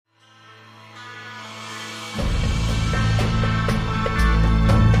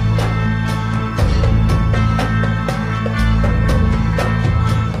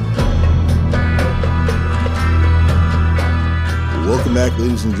back,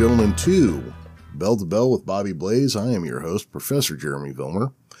 ladies and gentlemen, to Bell to Bell with Bobby Blaze. I am your host, Professor Jeremy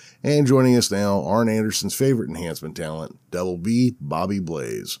Vilmer. And joining us now, Arn Anderson's favorite enhancement talent, Double B, Bobby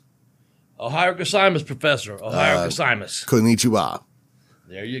Blaze. Ohio Gosimus, Professor. Ohio Gosimus. Konnichiwa.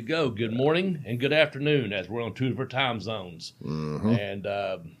 There you go. Good morning and good afternoon, as we're on two different time zones. Mm-hmm. And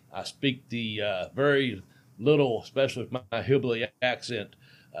I speak the very little, especially with my hillbilly accent,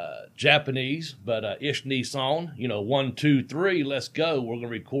 Japanese, but Ish-ni-san, 1, 2, 3, let's go. We're going to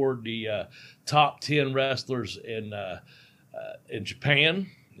record the top 10 wrestlers in Japan.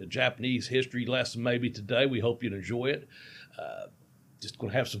 The Japanese history lesson maybe today. We hope you enjoy it. Just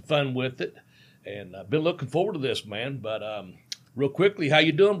going to have some fun with it. And I've been looking forward to this, man. But real quickly, how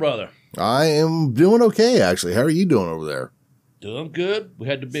you doing, brother? I am doing okay, actually. How are you doing over there? Doing good. We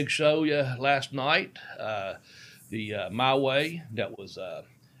had the big show last night. The My Way, that was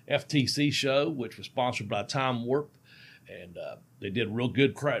FTC show, which was sponsored by Time Warp. And they did a real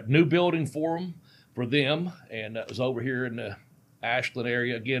good new building for them. And it was over here in the Ashland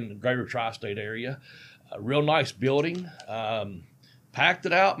area, again, the greater tri-state area. A real nice building. Packed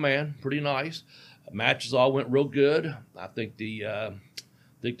it out, man. Pretty nice. Matches all went real good. I think the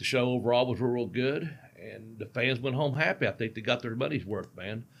show overall was real good, and the fans went home happy. I think they got their money's worth,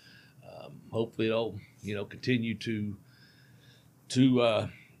 man. Hopefully they'll, continue to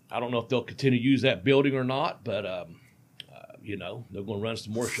I don't know if they'll continue to use that building or not, but they're going to run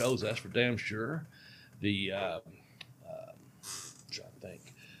some more shows. That's for damn sure. I'm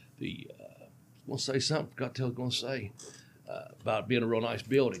going to say something. Forgot to tell you what I was going to say about being a real nice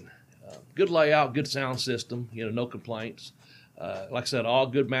building. Good layout, good sound system, no complaints. Like I said, all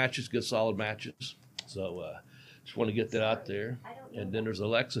good matches, good solid matches. So just want to get that out there. And then there's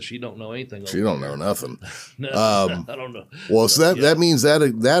Alexa. She don't know anything. She don't know nothing. No, I don't know. Well, so that means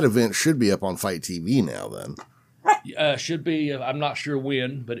that event should be up on Fight TV now then. Should be. I'm not sure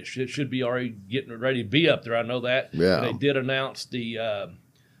when, but it should be already getting ready to be up there. I know that. Yeah. And they did announce the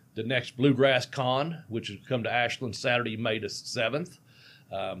next Bluegrass Con, which has come to Ashland Saturday, May the 7th.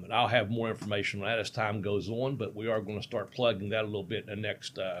 And I'll have more information on that as time goes on, but we are going to start plugging that a little bit in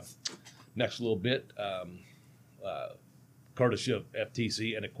the next little bit, courtesy of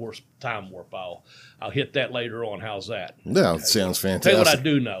FTC and, of course, Time Warp. I'll hit that later on. How's that? Yeah, it sounds fantastic. Tell you what I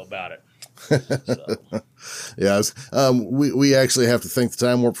do know about it. So. Yes, we actually have to thank the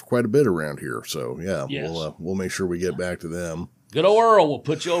Time Warp for quite a bit around here. So, yeah, yes. We'll make sure we get back to them. Good old Earl will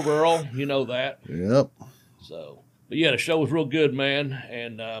put you over, Earl. You know that. Yep. So, but yeah, the show was real good, man,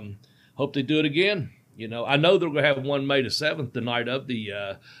 and hope they do it again. I know they're going to have one May the 7th, the night of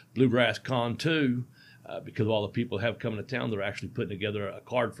the Bluegrass Con 2, because all the people have coming to town. They're actually putting together a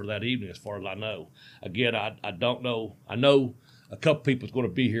card for that evening, as far as I know. Again, I don't know. I know a couple people's going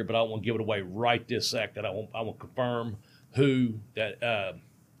to be here, but I don't want to give it away right this second. I want to confirm who that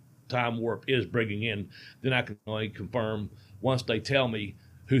Time Warp is bringing in. Then I can only confirm once they tell me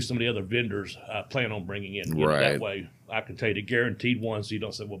who some of the other vendors plan on bringing in. Right. That way I can tell you the guaranteed ones, so you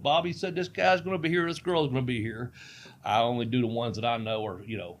don't say, well, Bobby said this guy's going to be here, this girl's going to be here. I only do the ones that I know are,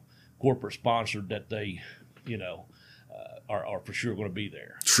 corporate sponsored, that they, are for sure going to be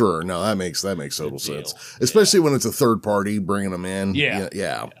there. Sure. No, that makes total sense. Especially when it's a third party bringing them in.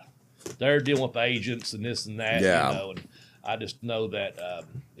 Yeah. They're dealing with agents and this and that, and I just know that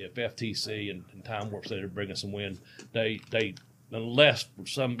if FTC and Time Warp say they're bringing some wind, they unless for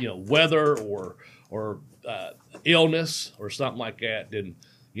some weather or illness or something like that, then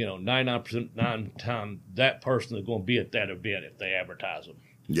 99% time that person is going to be at that event if they advertise them.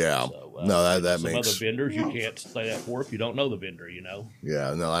 Yeah. So, no, that some makes other vendors you can't say that for if you don't know the vendor. Yeah.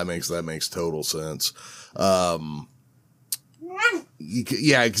 No, that makes total sense.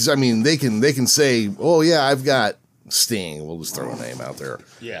 Yeah, because they can say, oh yeah, I've got Sting. We'll just throw a name out there.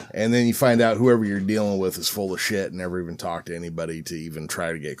 Yeah. And then you find out whoever you're dealing with is full of shit and never even talked to anybody to even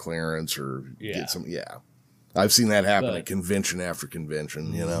try to get clearance or get some. Yeah. I've seen that happen at convention after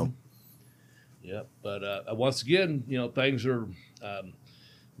convention, Yep. But once again, things are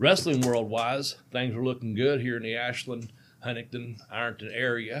wrestling world wise, things are looking good here in the Ashland, Huntington, Ironton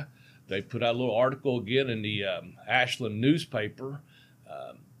area. They put out a little article again in the Ashland newspaper.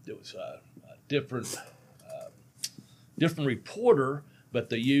 It was a different reporter,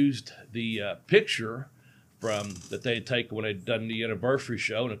 but they used the picture from that they had taken when they'd done the anniversary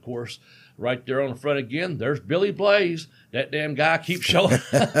show, and of course, right there on the front again, there's Billy Blaze. That damn guy keeps showing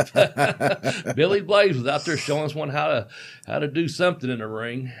up. Billy Blaze was out there showing us how to do something in the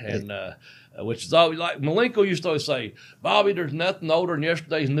ring, and which is always like Malenko used to always say, Bobby, there's nothing older than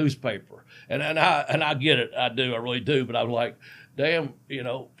yesterday's newspaper, and I get it, I really do, but I'm like, damn,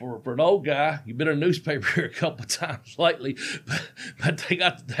 for an old guy, you've been in a newspaper here a couple of times lately, but they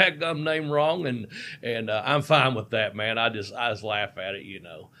got the dadgum name wrong, and I'm fine with that, man. I just laugh at it,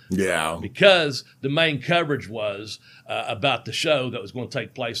 Yeah. because the main coverage was about the show that was going to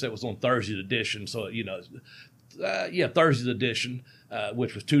take place. That was on Thursday's edition, so Thursday's edition,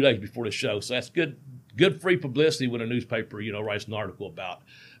 which was 2 days before the show. So that's good free publicity when a newspaper, writes an article about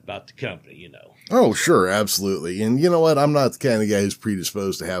the company, Oh, sure, absolutely. And you know what? I'm not the kind of guy who's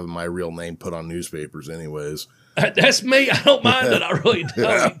predisposed to having my real name put on newspapers anyways. That's me. I don't mind it. I really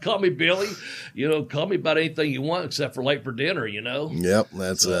don't. You can call me Billy. Call me about anything you want except for late for dinner, Yep,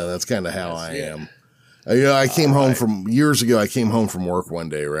 that's kind of how I am. I came home from years ago. I came home from work one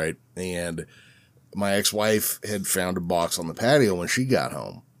day, right? And my ex-wife had found a box on the patio when she got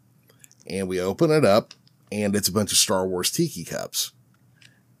home. And we open it up, and it's a bunch of Star Wars tiki cups.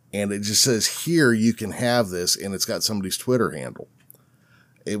 And it just says, here, you can have this, and it's got somebody's Twitter handle.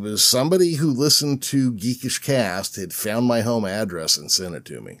 It was somebody who listened to Geekish Cast, had found my home address and sent it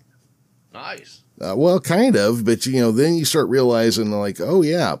to me. Nice. Well, kind of, but, then you start realizing, like, oh,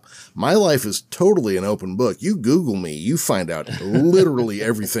 yeah, my life is totally an open book. You Google me, you find out literally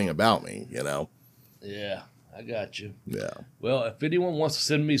everything about me, Yeah, I got you. Yeah. Well, if anyone wants to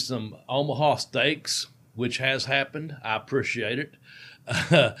send me some Omaha steaks, which has happened, I appreciate it.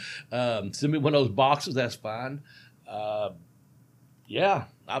 Send me one of those boxes. That's fine. Yeah,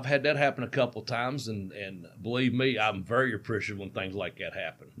 I've had that happen a couple times, and believe me, I'm very appreciative when things like that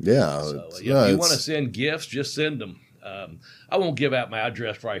happen. Yeah. So if you want to send gifts, just send them. I won't give out my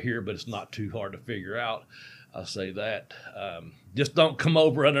address right here, but it's not too hard to figure out. I'll say that. Just don't come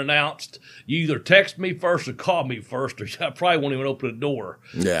over unannounced. You either text me first or call me first, or I probably won't even open the door.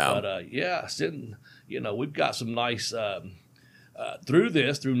 Yeah. But send. We've got some nice. Through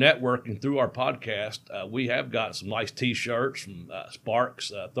networking, through our podcast, we have gotten some nice T-shirts from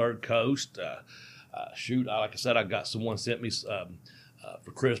Sparks, Third Coast. Like I said, I got someone sent me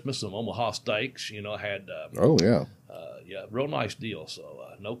for Christmas some Omaha steaks. I had. Oh yeah. Real nice deal. So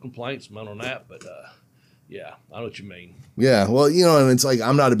no complaints, man, on that. But yeah, I know what you mean. Yeah, well, and it's like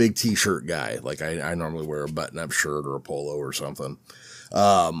I'm not a big T-shirt guy. Like I normally wear a button-up shirt or a polo or something.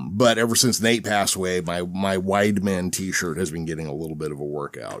 But ever since Nate passed away, my wide men T-shirt has been getting a little bit of a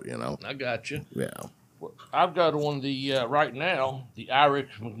workout, I got you. Yeah. Well, I've got one of the, right now, the Irish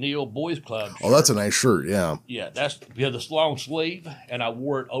McNeil Boys Club shirt. Oh, that's a nice shirt, yeah. Yeah, we have this long sleeve, and I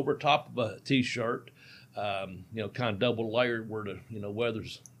wore it over top of a T-shirt, kind of double layered where the,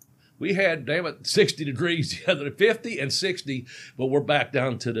 weather's. We had, 60 degrees the other day, 50 and 60, but we're back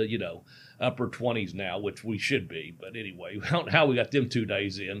down to the, upper 20s now, which we should be. But anyway, I don't know how we got them 2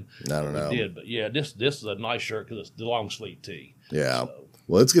 days in. I don't know. We did, but yeah, this is a nice shirt because it's the long sleeve tee. Yeah. So,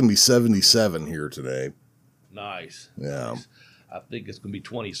 well, it's going to be 77 here today. Nice. Yeah. Nice. I think it's going to be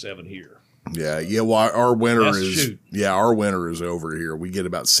 27 here. Yeah. Yeah. Well, our winter is over here. We get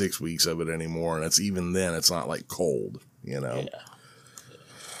about 6 weeks of it anymore. And even then, it's not like cold, Yeah.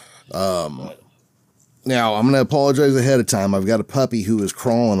 Now, I'm going to apologize ahead of time. I've got a puppy who is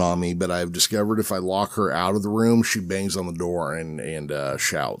crawling on me, but I've discovered if I lock her out of the room, she bangs on the door and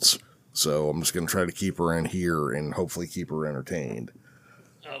shouts. So I'm just going to try to keep her in here and hopefully keep her entertained.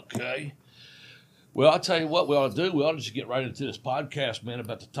 Okay. Well, I'll tell you what we ought to do. We ought to just get right into this podcast, man,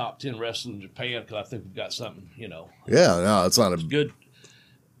 about the top 10 wrestling in Japan, because I think we've got something, Yeah, no, it's not good.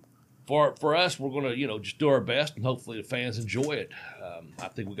 For us, we're going to, just do our best, and hopefully the fans enjoy it. I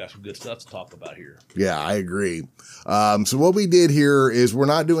think we got some good stuff to talk about here. Yeah, I agree. So what we did here is we're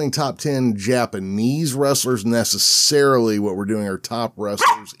not doing top 10 Japanese wrestlers necessarily. What we're doing are top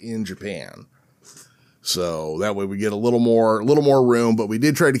wrestlers in Japan. So that way we get a little more room, but we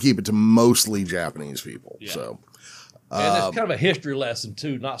did try to keep it to mostly Japanese people. Yeah. So, and it's kind of a history lesson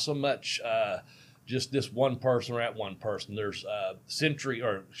too, not so much just this one person or that one person. There's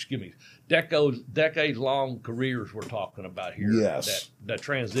decades long careers we're talking about here. Yes. That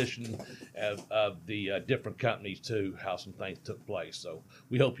transition of the different companies too, how some things took place. So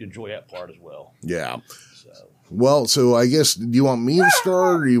we hope you enjoy that part as well. Yeah. So I guess, do you want me to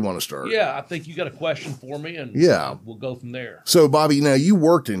start or do you want to start? Yeah, I think you got a question for me, and we'll go from there. So, Bobby, now you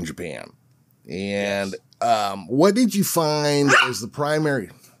worked in Japan, and what did you find as the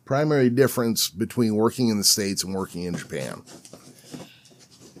primary difference between working in the States and working in Japan?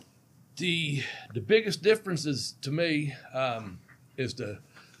 The biggest difference is, to me, is the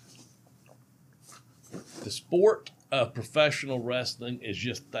sport of professional wrestling is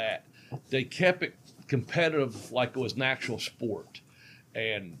just that. They kept it competitive like it was an actual sport,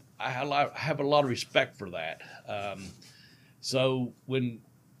 and I have a lot of respect for that. So if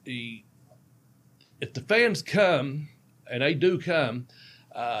the fans come and they do come,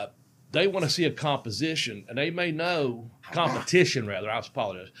 they want to see a composition, and they may know competition rather. I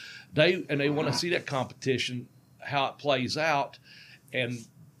apologize. They want to see that competition, how it plays out, and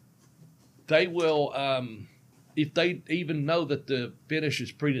they will, if they even know that the finish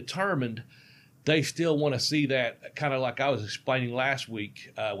is predetermined, they still want to see that, kind of like I was explaining last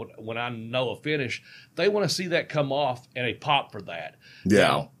week. When I know a finish, they want to see that come off, and they pop for that.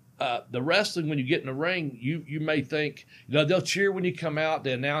 Yeah. Now, the wrestling, when you get in the ring, you may think, they'll cheer when you come out,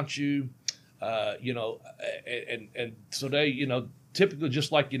 they announce you, and so they, typically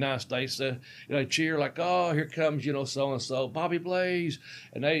just like the United States, they cheer like, oh, here comes, so and so, Bobby Blaze,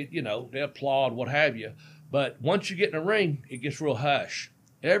 and they applaud, what have you. But once you get in the ring, it gets real hush.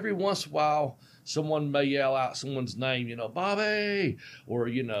 Every once in a while, someone may yell out someone's name, Bobby, or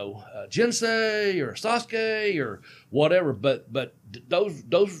Jinsei, or Sasuke, or whatever. But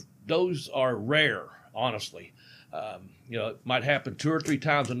those are rare, honestly. It might happen 2 or 3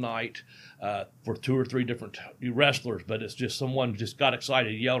 times a night for 2 or 3 different wrestlers, but it's just someone just got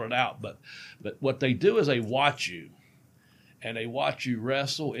excited, yelled it out. But what they do is they watch you, and they watch you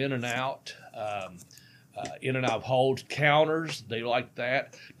wrestle in and out of holds, counters. They like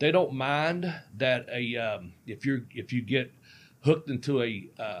that. They don't mind that if you get hooked into a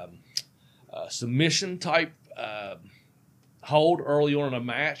submission type hold early on in a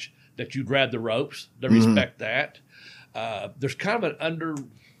match, that you grab the ropes. They respect that. There's kind of an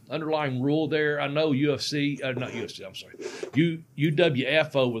underlying rule there. I know UFC, not UFC, I'm sorry,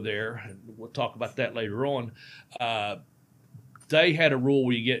 UWF over there, and we'll talk about that later on. They had a rule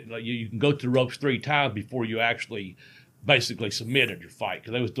where you can go to the ropes 3 times before you actually basically submitted your fight,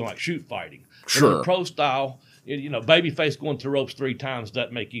 because they was doing like shoot fighting. Sure. But in pro style, babyface going to the ropes 3 times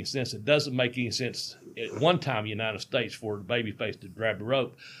doesn't make any sense. It doesn't make any sense at one time in the United States for the babyface to grab the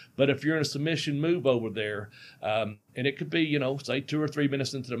rope. But if you're in a submission move over there, and it could be, say 2 or 3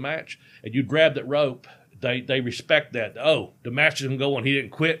 minutes into the match, and you grab that rope, they respect that. Oh, the match isn't going. He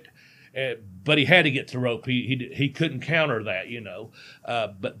didn't quit. But he had to get to the rope. He couldn't counter that,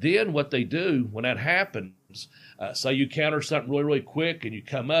 But then what they do when that happens, say you counter something really, really quick, and you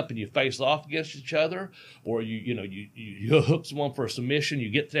come up and you face off against each other, or you hook someone for a submission, you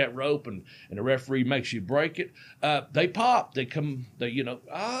get to that rope, and the referee makes you break it. They pop. They come. They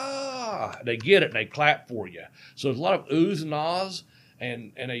they get it, and they clap for you. So there's a lot of oohs and ahs,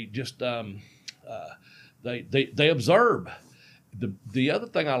 and they just they observe. The other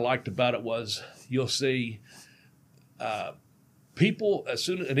thing I liked about it was you'll see people as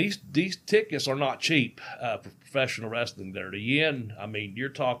soon as, and these tickets are not cheap for professional wrestling. There, the yen. I mean, you're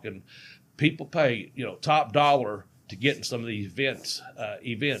talking people pay top dollar to get in some of these events,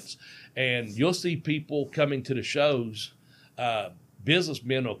 and you'll see people coming to the shows.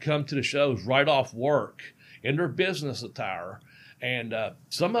 Businessmen will come to the shows right off work in their business attire. And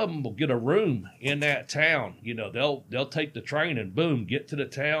some of them will get a room in that town. They'll take the train and boom, get to the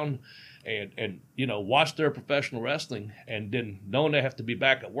town, and watch their professional wrestling. And then knowing they have to be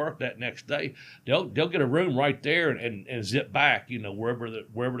back at work that next day, they'll get a room right there and zip back.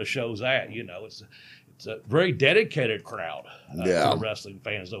 Wherever the show's at. It's a very dedicated crowd to the wrestling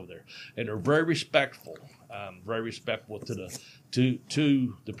fans over there, and they're very respectful to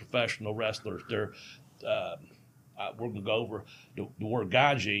the professional wrestlers. They're we're going to go over the word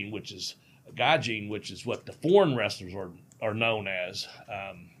gaijin, which is what the foreign wrestlers are known as,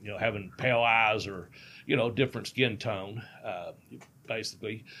 having pale eyes or, different skin tone,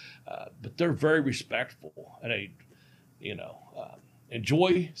 basically. But they're very respectful, and they,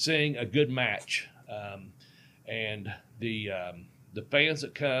 enjoy seeing a good match. And the fans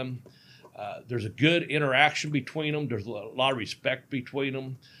that come, there's a good interaction between them. There's a lot of respect between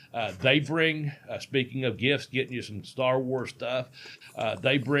them. They bring, speaking of gifts, getting you some Star Wars stuff,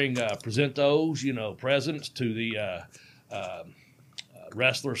 they bring presentos, presents to the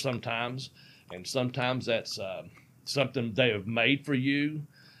wrestlers sometimes. And sometimes that's something they have made for you.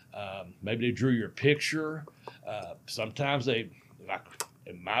 Maybe they drew your picture. Sometimes it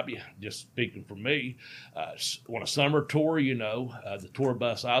might be, just speaking for me, on a summer tour, the tour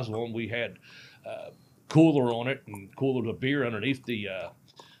bus I was on, we had cooler on it and cooler of beer underneath the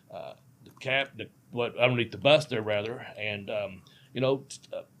underneath the bus there rather, and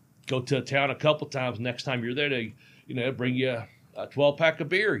go to a town a couple times. Next time you're there, they bring you a 12-pack of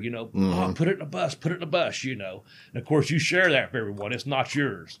beer. Put it in the bus. And of course you share that for everyone. It's not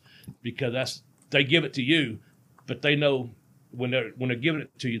yours because they give it to you, but they know when they're giving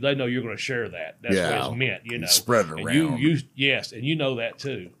it to you, they know you're going to share that. That's what it's meant. Spread it around. Yes, and that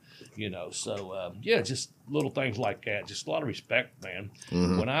too. So just little things like that. Just a lot of respect, man.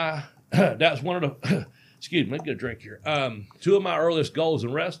 Mm-hmm. When that was one of the Excuse me, let me get a drink here. Two of my earliest goals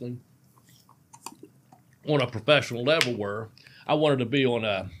in wrestling on a professional level were I wanted to be on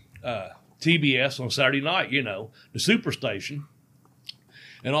a TBS on Saturday night, the Superstation.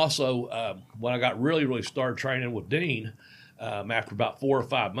 And also, when I got really started training with Dean, after about 4 or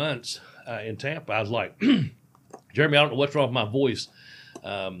 5 months in Tampa, I was like, Jeremy, I don't know what's wrong with my voice.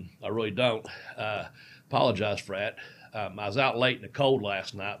 I really don't. Apologize for that. I was out late in the cold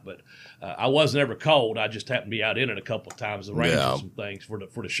last night, but I wasn't ever cold. I just happened to be out in it a couple of times, arranging some things for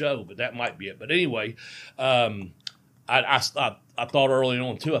the show. But that might be it. But anyway, I thought early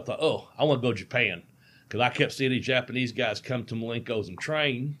on too. I thought, oh, I want to go to Japan because I kept seeing these Japanese guys come to Malenko's and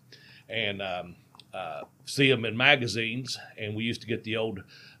train, and see them in magazines. And we used to get the old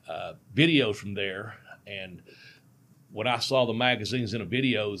videos from there. And when I saw the magazines and the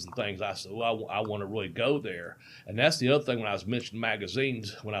videos and things, I said, well, I want to really go there. And that's the other thing when I was mentioning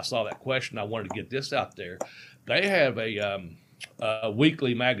magazines, when I saw that question, I wanted to get this out there. They have a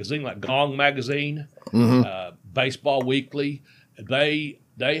weekly magazine like Gong Magazine, Baseball Weekly. They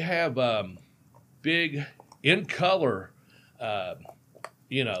have big in color, not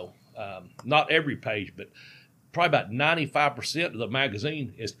every page, but probably about 95% of the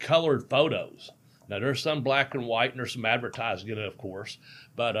magazine is colored photos. Now, there's some black and white, and there's some advertising in it, of course.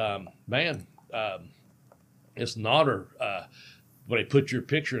 But, it's an honor when they put your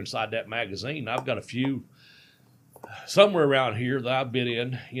picture inside that magazine. I've got a few somewhere around here that I've been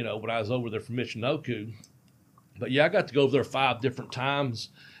in, when I was over there for Michinoku. But, yeah, I got to go over there 5 different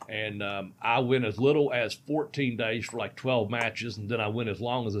times, and I went as little as 14 days for like 12 matches, and then I went as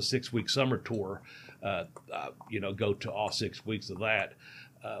long as a 6-week summer tour, go to all 6 weeks of that.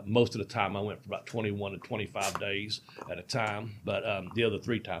 Most of the time I went for about 21 to 25 days at a time, but the other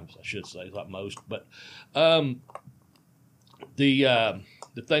 3 times, I should say, not most. But the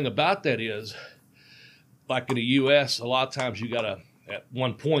thing about that is, like in the U.S., a lot of times you got to, at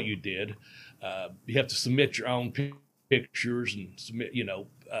one point you did, you have to submit your own pictures and submit,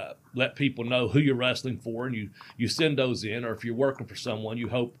 let people know who you're wrestling for, and you send those in. Or if you're working for someone, you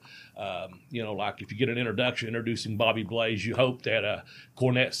hope, like if you get an introduction introducing Bobby Blaze, you hope that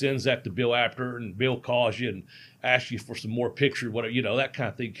Cornette sends that to Bill Apter, and Bill calls you and asks you for some more pictures, whatever, that kind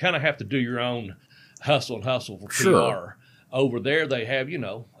of thing. You kind of have to do your own hustle for PR. Sure. Over there, they have,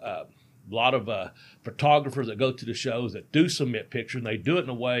 a lot of photographers that go to the shows that do submit pictures, and they do it in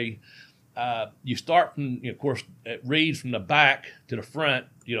a way. You start from, of course, it reads from the back to the front,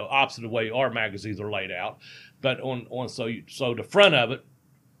 opposite the way our magazines are laid out. But so the front of it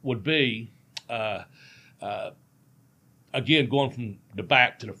would be, again, going from the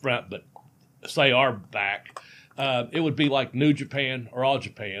back to the front, but say our back, it would be like New Japan or All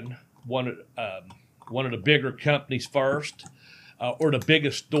Japan, one of the bigger companies first, or the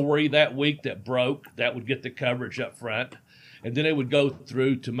biggest story that week that broke, that would get the coverage up front. And then it would go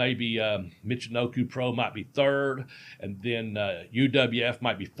through to maybe Michinoku Pro might be 3rd, and then UWF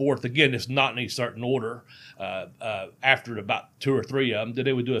might be 4th. Again, it's not in any certain order. After about 2 or 3 of them, then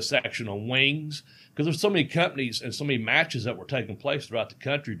they would do a section on wings, because there's so many companies and so many matches that were taking place throughout the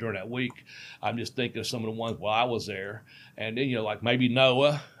country during that week. I'm just thinking of some of the ones while I was there. And then, like maybe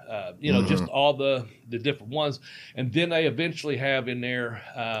Noah, just all the different ones. And then they eventually have in there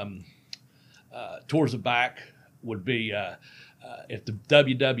towards the back would be if the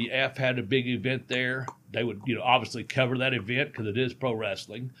WWF had a big event there, they would obviously cover that event because it is pro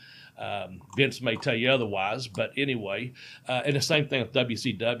wrestling. Vince may tell you otherwise, but anyway, and the same thing with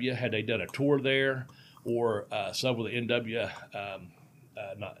WCW. Had they done a tour there, or several of the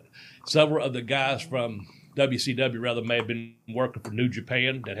several of the guys from WCW rather may have been working for New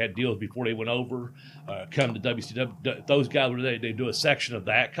Japan that had deals before they went over, come to WCW. Those guys were they do a section of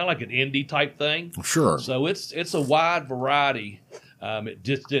that, kind of like an indie type thing. Sure. So it's a wide variety. It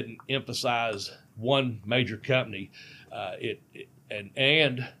just didn't emphasize one major company.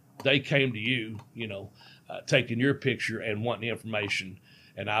 And they came to you, taking your picture and wanting the information.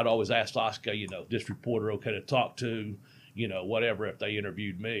 And I'd always ask Oscar, this reporter okay to talk to, whatever, if they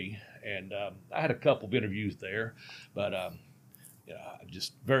interviewed me. And I had a couple of interviews there, but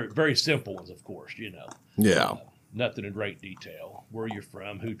just very, very simple ones, of course, Yeah. Nothing in great detail. Where you're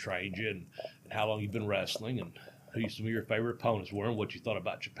from, who trained you, and how long you've been wrestling, and who some of your favorite opponents were, and what you thought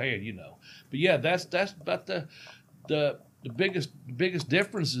about Japan, But yeah, that's about the biggest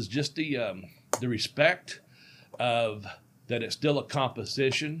difference is just the respect of that it's still a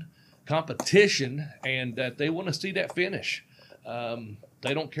competition, and that they want to see that finish.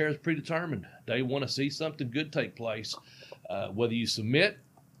 They don't care, it's predetermined. They want to see something good take place. Whether you submit,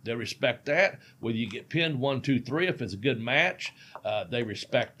 they respect that. Whether you get pinned 1, 2, 3, if it's a good match, they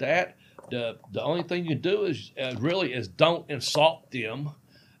respect that. the only thing you can do is really is don't insult them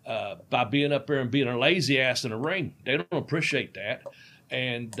by being up there and being a lazy ass in a ring. They don't appreciate that,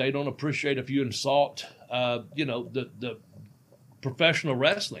 and they don't appreciate if you insult, the professional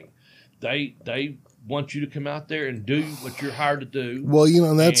wrestling. They want you to come out there and do what you're hired to do. Well,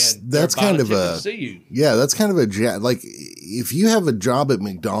 that's kind of see you. Yeah, that's kind of like if you have a job at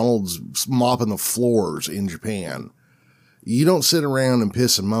McDonald's mopping the floors in Japan, you don't sit around and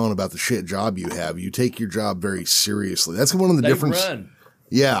piss and moan about the shit job you have. You take your job very seriously. That's one of the differences.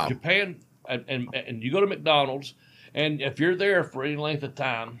 Yeah. Japan, and you go to McDonald's, and if you're there for any length of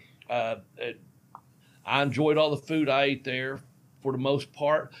time, I enjoyed all the food I ate there for the most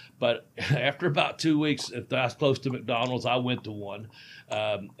part. But after about 2 weeks, if I was close to McDonald's, I went to one.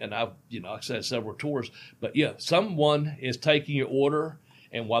 And I said several tours. But yeah, someone is taking your order,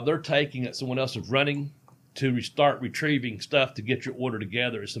 and while they're taking it, someone else is running to start retrieving stuff to get your order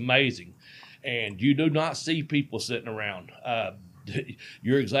together. It's amazing. And you do not see people sitting around.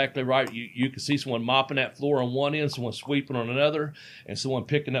 You're exactly right. You can see someone mopping that floor on one end, someone sweeping on another, and someone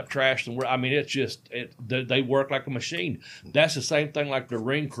picking up trash. And they work like a machine. That's the same thing like the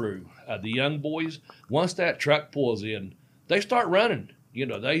ring crew. The young boys, once that truck pulls in, they start running.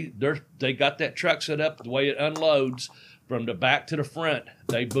 They got that truck set up the way it unloads from the back to the front.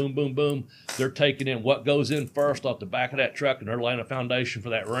 They boom, boom, boom. They're taking in what goes in first off the back of that truck, and they're laying a foundation for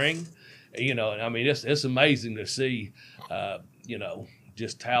that ring. It's amazing to see.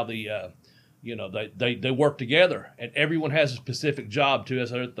 Just how they work together, and everyone has a specific job too.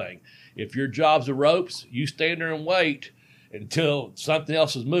 That's the other thing. If your job's the ropes, you stand there and wait until something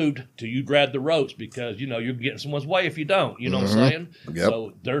else is moved till you grab the ropes, because you're getting someone's way if you don't. You know what I'm saying? Yep.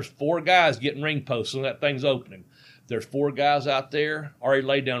 So there's 4 guys getting ring posts, so that thing's opening. There's 4 guys out there already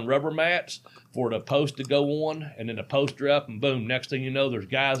laid down rubber mats for the post to go on, and then the posts are up, and boom, next thing you know, there's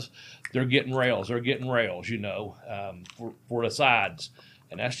guys, they're getting rails, for the sides.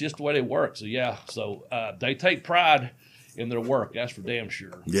 And that's just the way they work. So, yeah, they take pride in their work. That's for damn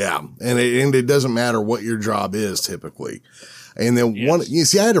sure. Yeah, and it doesn't matter what your job is typically. And then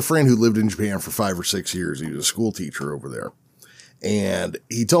I had a friend who lived in Japan for 5 or 6 years. He was a school teacher over there. And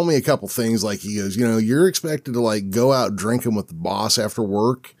he told me a couple things, like he goes, you're expected to go out drinking with the boss after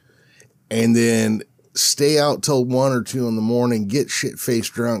work and then stay out till 1 or 2 in the morning, get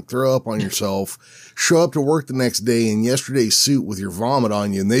shit-faced drunk, throw up on yourself, show up to work the next day in yesterday's suit with your vomit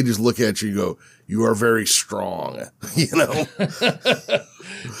on you, and they just look at you and go, you are very strong,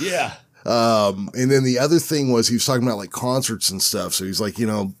 Yeah. And then the other thing was he was talking about concerts and stuff. So he's like,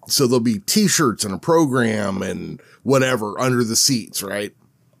 so there'll be t-shirts and a program and whatever under the seats, right?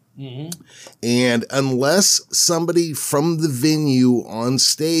 Mm-hmm. And unless somebody from the venue on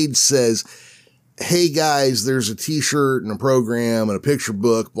stage says, hey guys, there's a t-shirt and a program and a picture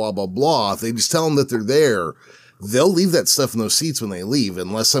book, blah, blah, blah. If they just tell them that they're there, they'll leave that stuff in those seats when they leave,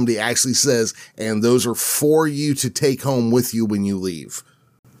 unless somebody actually says, and those are for you to take home with you when you leave.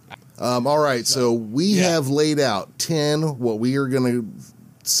 All right. So we have laid out 10, what we are going to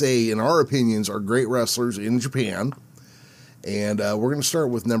say in our opinions are great wrestlers in Japan. And we're going to start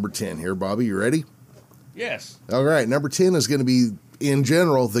with number 10 here. Bobby, you ready? Yes. All right. Number 10 is going to be, in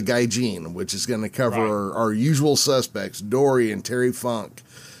general, the Gaijin, which is going to cover our usual suspects, Dory and Terry Funk,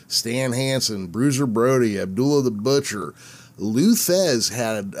 Stan Hansen, Bruiser Brody, Abdullah the Butcher. Lou Thesz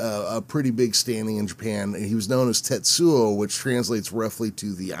had a pretty big standing in Japan. He was known as Tetsuo, which translates roughly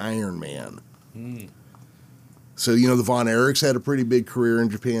to the Iron Man. Mm. So, the Von Erichs had a pretty big career in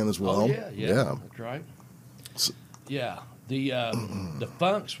Japan as well. Oh, yeah. That's right. Yeah. The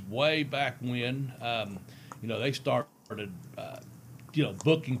Funks way back when, they started,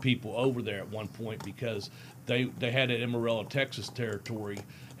 booking people over there at one point because they had that Amarillo, Texas territory,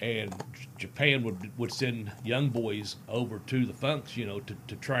 and Japan would send young boys over to the Funks,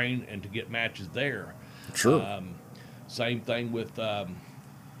 to train and to get matches there. Sure. Same thing with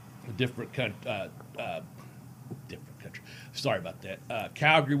different country. Sorry about that.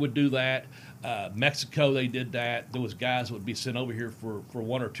 Calgary would do that. Mexico, they did that. There was guys that would be sent over here for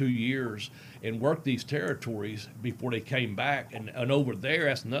 1 or 2 years and work these territories before they came back. And over there,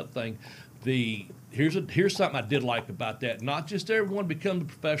 that's another thing. Here's something I did like about that. Not just everyone becomes a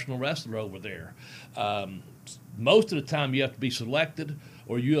professional wrestler over there. Most of the time, you have to be selected,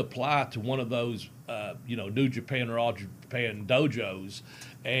 or you apply to one of those, New Japan or All Japan dojos.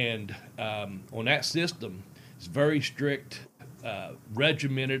 And on that system, it's very strict,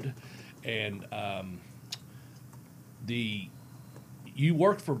 regimented, and you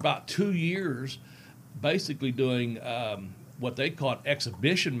work for about 2 years, basically doing what they call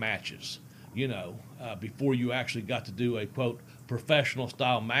exhibition matches. Before you actually got to do a quote professional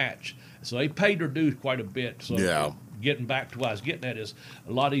style match. So they paid their dues quite a bit. So Yeah. getting back to what I was getting at is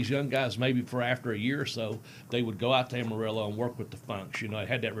a lot of these young guys, maybe for after a year or so, they would go out to Amarillo and work with the Funks. You know, they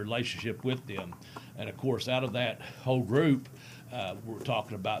had that relationship with them. And, of course, out of that whole group, we're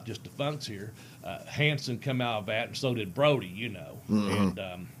talking about just the Funks here, Hanson come out of that, and so did Brody, you know.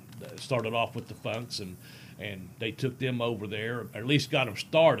 And started off with the Funks, and they took them over there, or at least got them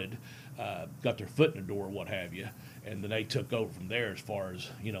started, got their foot in the door, what have you. And then they took over from there as far as,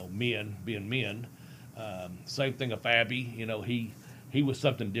 you know, men being men. Same thing with Abby. You know, he was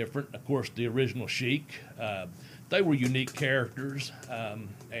something different. Of course, the original Sheik, they were unique characters,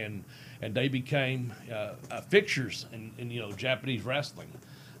 and they became fixtures in you know, Japanese wrestling.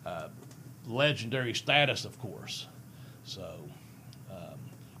 Legendary status, of course. So,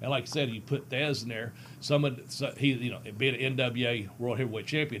 and like I said, you put Dez in there. He, you know, being an NWA World Heavyweight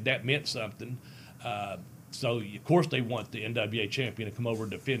Champion, that meant something. So, of course, they want the NWA champion to come over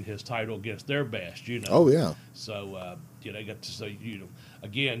and defend his title against their best, you know. Oh, yeah. So, you know, they got to say, you know,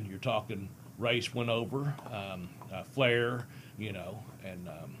 again, you're talking Race went over, Flair, you know, and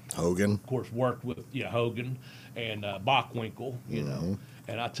Hogan. of course, worked with Hogan and Bockwinkel, you know.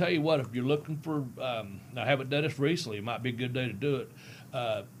 And I tell you what, if you're looking for, I haven't done this recently, it might be a good day to do it.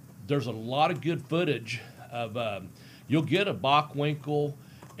 There's a lot of good footage of, you'll get a Bockwinkel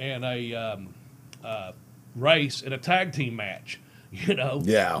and a Race in a tag team match, you know.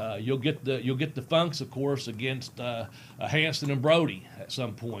 Yeah. You'll get the Funks, of course, against Hanson and Brody at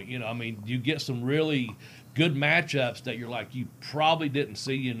some point. You know, I mean, you get some really good matchups that you're like, you probably didn't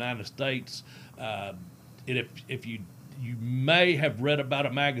see in the United States. And if you may have read about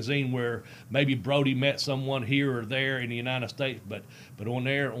a magazine where maybe Brody met someone here or there in the United States, but on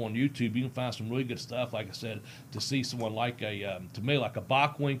there on YouTube you can find some really good stuff. Like I said, to see someone like to me like a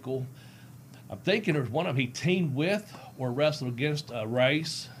Bockwinkel. I'm thinking there's one of them he teamed with or wrestled against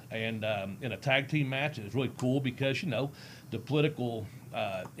Race and in a tag team match. And it's really cool because, you know, the political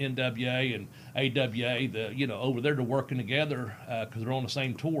NWA and AWA, you know, over there they're working together because they're on the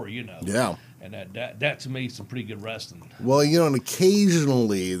same tour, you know. Yeah. And that to me is some pretty good wrestling. Well, you know, and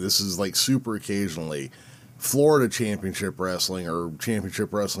occasionally, this is like super occasionally, Florida Championship Wrestling or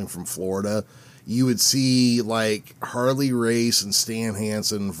Championship Wrestling from Florida, you would see like Harley Race and Stan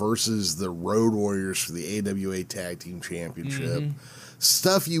Hansen versus the Road Warriors for the AWA Tag Team Championship.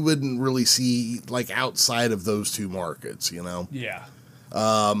 Stuff you wouldn't really see like outside of those two markets, you know? Yeah.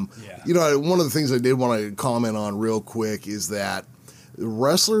 You know, one of the things I did want to comment on real quick is that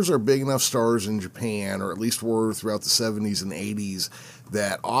wrestlers are big enough stars in Japan, or at least were throughout the 70s and 80s,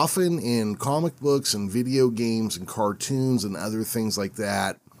 that often in comic books and video games and cartoons and other things like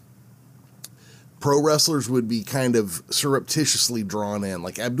that, pro wrestlers would be kind of surreptitiously drawn in.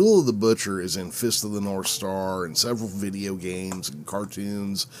 Like Abdullah the Butcher is in Fist of the North Star and several video games and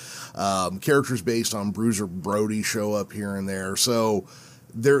cartoons. Characters based on Bruiser Brody show up here and there. So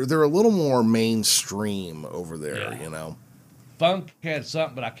they're a little more mainstream over there, you know. Funk had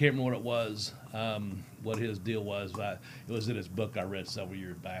something, but I can't remember what it was, what his deal was. It was in his book I read several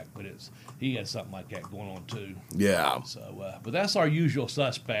years back, but he had something like that going on too. Yeah. So, but that's our usual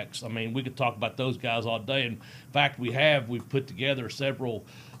suspects. I mean, we could talk about those guys all day. In fact, we've put together several,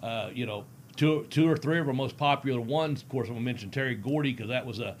 you know, two or three of our most popular ones. Of course, I'm going to mention Terry Gordy because that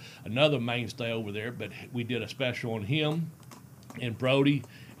was another mainstay over there, but we did a special on him and Brody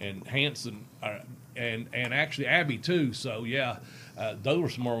and Hanson, and actually Abby too. So yeah, those were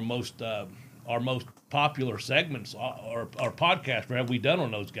some of our most popular segments or podcasts have we done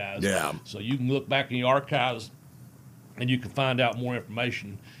on those guys. Yeah. So you can look back in the archives and you can find out more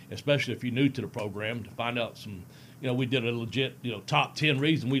information, especially if you're new to the program, to find out some. You know, we did a legit, you know, top 10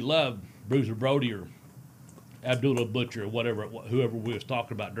 reasons we love Bruiser Brody or Abdullah Butcher or whoever we was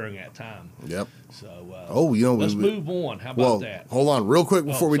talking about during that time. Yep. So, you know, let's move on. How about that? Hold on real quick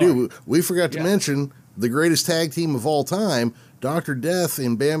before we do. We forgot to mention the greatest tag team of all time, Dr. Death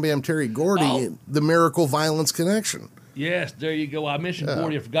and Bam Bam Terry Gordy, the Miracle Violence Connection. Yes, there you go. I mentioned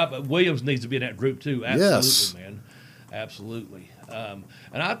Gordy, I forgot, but Williams needs to be in that group too. Absolutely, man. Absolutely. And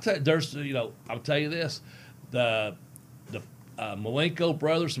I'll tell you this, the Malenko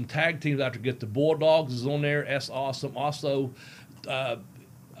brothers, some tag teams after get the Bulldogs is on there. That's awesome. Also,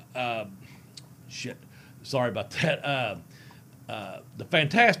 sorry about that. The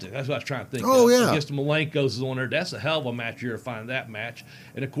Fantastic. That's what I was trying to think of. Yeah. I guess the Malenkos is on there. That's a hell of a match. You're to find that match.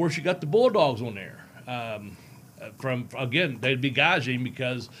 And of course, you got the Bulldogs on there. They'd be gauging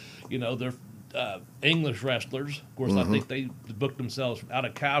because, you know, they're English wrestlers. Of course, I think they booked themselves out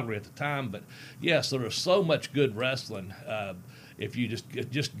of Calgary at the time. But yes, there was so much good wrestling. If you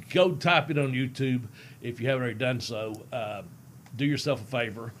just go type it on YouTube, if you haven't already done so, do yourself a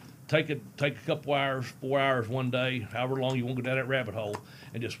favor. Take a couple hours, 4 hours one day, however long you want to go down that rabbit hole,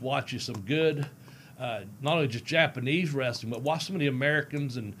 and just watch you some good, not only just Japanese wrestling, but watch some of the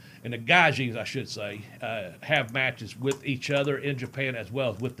Americans and the gaijins, I should say, have matches with each other in Japan as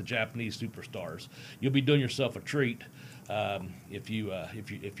well as with the Japanese superstars. You'll be doing yourself a treat if you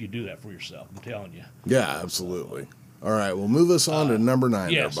do that for yourself. I'm telling you. Yeah, absolutely. All right, well, move us on to number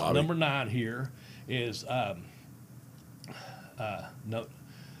 9. Yes, there, Bobby. number 9 here is no. I'm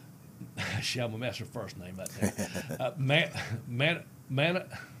gonna mess her first name up there.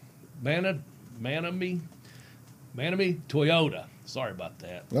 Manami Toyota. Sorry about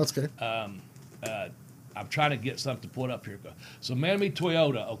that. That's okay. I'm trying to get something put up here. So Manami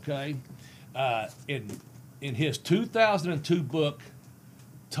Toyota, okay, in his 2002 book,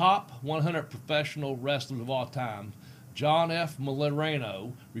 Top 100 Professional Wrestlers of All Time, John F.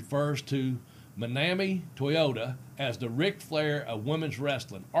 Moreno refers to Manami Toyota as the Ric Flair of women's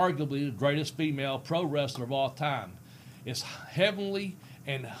wrestling, arguably the greatest female pro wrestler of all time. It's heavenly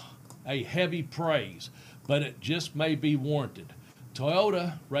and a heavy praise, but it just may be warranted.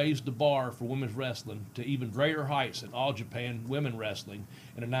 Toyota raised the bar for women's wrestling to even greater heights in All Japan women wrestling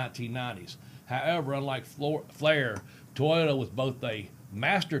in the 1990s. However, unlike Flair, Toyota was both a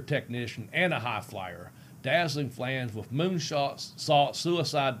master technician and a high flyer, dazzling fans with moonshots,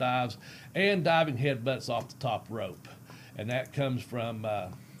 suicide dives, and diving headbutts off the top rope. And that comes from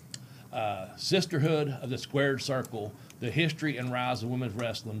Sisterhood of the Squared Circle, The History and Rise of Women's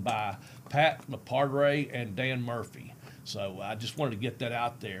Wrestling by Pat Lepardre and Dan Murphy. So I just wanted to get that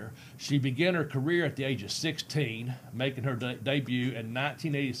out there. She began her career at the age of 16, making her debut in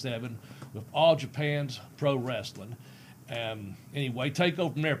 1987 with All Japan's Pro Wrestling. Anyway, take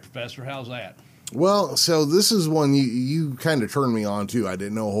over from there, Professor. How's that? Well, so this is one you kind of turned me on to. I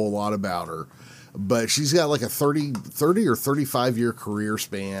didn't know a whole lot about her, but she's got like a 30 or 35 year career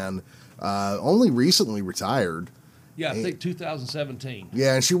span. Only recently retired. Yeah, I think 2017.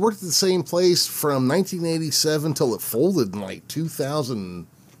 Yeah, and she worked at the same place from 1987 till it folded in like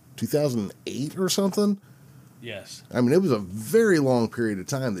 2008 or something. Yes. I mean, it was a very long period of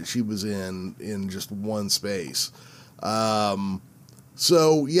time that she was in just one space.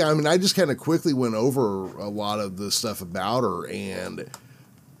 So, yeah, I mean, I just kind of quickly went over a lot of the stuff about her, and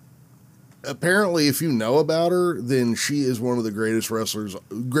apparently, if you know about her, then she is one of the greatest wrestlers,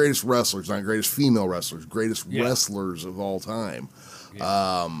 not greatest female wrestlers, greatest wrestlers of all time.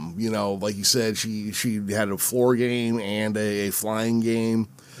 Yeah. Like you said, she had a floor game and a flying game.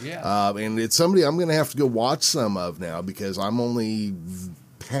 Yeah. And it's somebody I'm going to have to go watch some of now because I'm only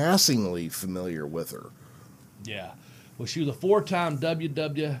passingly familiar with her. Yeah. Well, she was a 4-time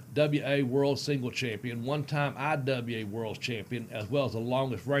WWA World Single Champion, 1-time IWA World Champion, as well as the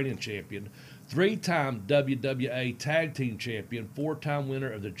longest reigning champion, 3-time WWA Tag Team Champion, 4-time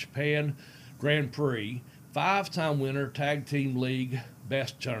winner of the Japan Grand Prix, 5-time winner Tag Team League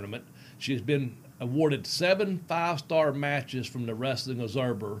Best Tournament. She has been awarded 7 5-star matches from the Wrestling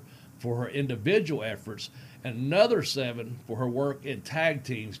Observer for her individual efforts, and another 7 for her work in tag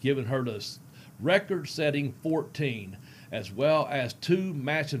teams, giving her the record-setting 14, as well as 2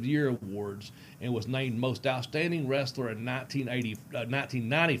 Match of the Year awards, and was named Most Outstanding Wrestler in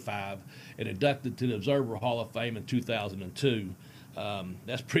 1995 and inducted to the Observer Hall of Fame in 2002.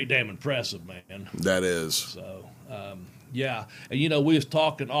 That's pretty damn impressive, man. That is. So, yeah. And, we was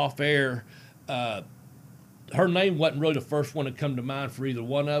talking off air. Her name wasn't really the first one to come to mind for either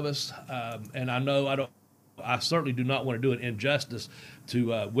one of us. And I certainly do not want to do an injustice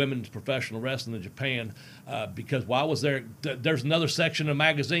to women's professional wrestling in Japan because while I was there, there's another section of the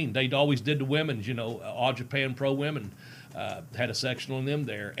magazine. They always did the women's, All Japan Pro Women had a section on them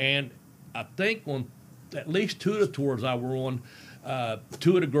there. And I think on at least 2 of the tours I were on,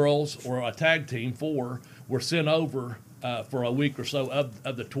 2 of the girls, or a tag team, 4, were sent over for a week or so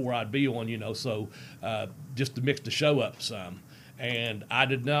of the tour I'd be on, so just to mix the show up some. And I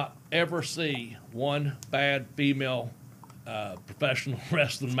did not ever see one bad female professional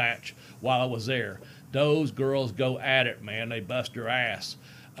wrestling match while I was there. Those girls go at it, man. They bust their ass.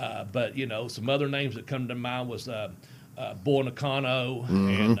 But, some other names that come to mind was Bull Nakano,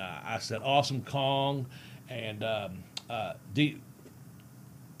 and I said Awesome Kong. And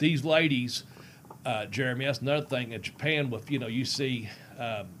these ladies, Jeremy, that's another thing. In Japan, with, you see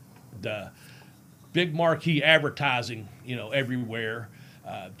the big marquee advertising, everywhere.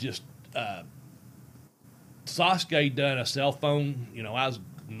 Sasuke done a cell phone, I was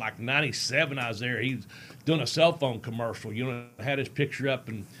like 97, I was there. He was doing a cell phone commercial, had his picture up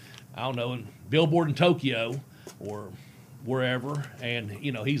in, I don't know, in Billboard in Tokyo or wherever, and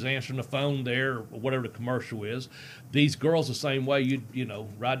he's answering the phone there, or whatever the commercial is. These girls the same way. You know,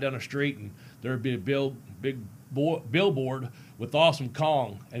 ride down the street and there'd be a big billboard with Awesome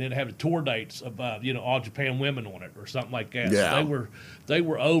Kong, and then have the tour dates of All Japan Women on it or something like that. Yeah. So they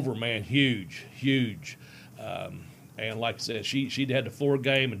were over, man, huge. And like I said, she had the floor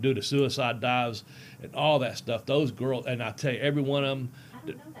game and do the suicide dives and all that stuff. Those girls, and I tell you, every one of them. I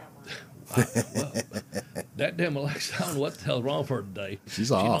don't know that one. That damn Alexa, I don't know what the hell's wrong with her today.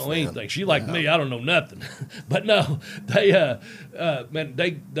 She's off, She don't know man. anything. She like me, I don't know nothing. But no, they man,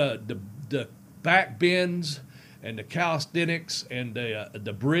 the back bends and the calisthenics and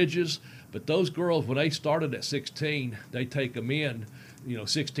the bridges. But those girls, when they started at 16, they take them in,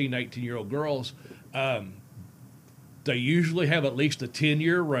 16, 18-year-old girls. They usually have at least a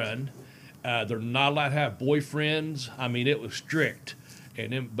 10-year run. They're not allowed to have boyfriends. I mean, it was strict.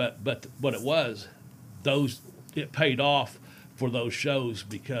 And then, but what it was, it paid off for those shows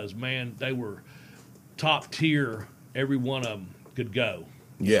because, man, they were top tier. Every one of them could go.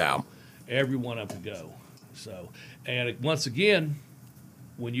 Yeah. Every one of them could go. So, and once again,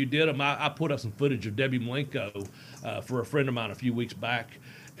 when you did them, I put up some footage of Debbie Malenko for a friend of mine a few weeks back,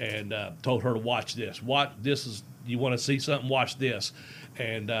 and told her to watch this. You want to see something? Watch this.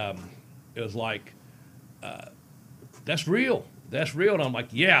 And it was like, that's real. That's real. And I'm like,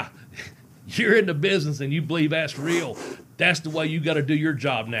 yeah, you're in the business and you believe that's real. That's the way you got to do your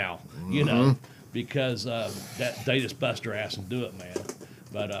job now, because that they just bust her ass and do it, man.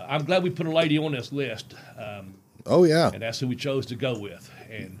 But I'm glad we put a lady on this list. Oh, yeah. And that's who we chose to go with.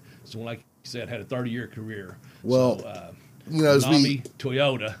 And so, like you said, had a 30-year career. Well, so, as Nami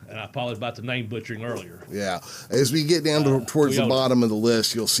Toyota, and I apologize about the name butchering earlier. Yeah. As we get down towards the Toyota. bottom of the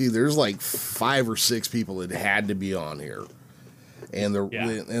list, you'll see there's like 5 or 6 people that had to be on here. And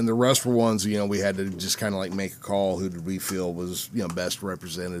the rest were ones, we had to just kind of like make a call. Who did we feel was, best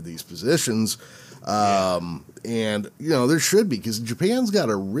represented these positions? And, there should be, because Japan's got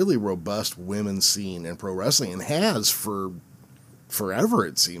a really robust women's scene in pro wrestling and has for forever,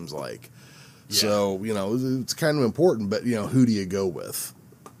 it seems like. Yeah. So, it's kind of important, but, who do you go with?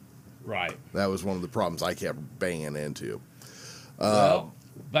 Right. That was one of the problems I kept banging into. Well,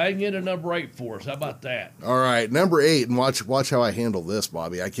 bang into number 8 for us. How about that? All right, number 8, and watch how I handle this,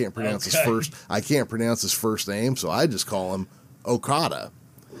 Bobby. I can't pronounce his first name, so I just call him Okada.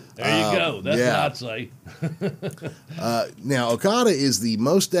 There you go. That's what I'd say. Now, Okada is the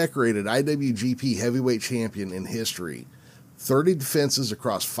most decorated IWGP Heavyweight Champion in history. 30 defenses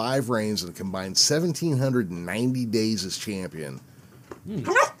across 5 reigns and a combined 1,790 days as champion.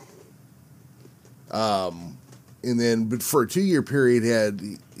 And then, but for a 2-year period,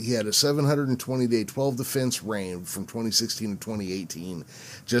 he had a 720-day 12 defense reign from 2016 to 2018,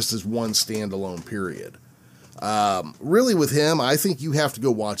 just as one standalone period. Really, with him, I think you have to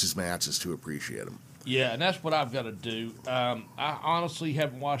go watch his matches to appreciate him. Yeah, and that's what I've got to do. I honestly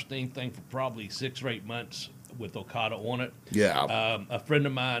haven't watched anything for probably 6 or 8 months with Okada on it. Yeah. A friend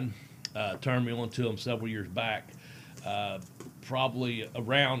of mine turned me on to him several years back, probably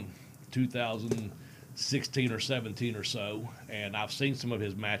around 2016 or 17 or so, and I've seen some of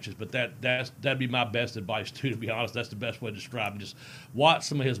his matches, but that'd be my best advice too, to be honest. That's the best way to describe him. Just watch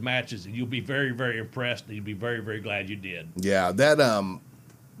some of his matches and you'll be very, very impressed, and you'll be very, very glad you did. Yeah,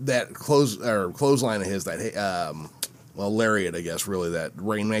 that clothesline of his, lariat, I guess, really, that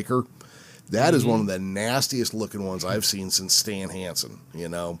Rainmaker, that is one of the nastiest looking ones I've seen since Stan Hansen,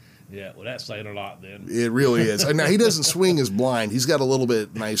 Yeah, well, that's saying a lot then. It really is. Now, he doesn't swing as blind. He's got a little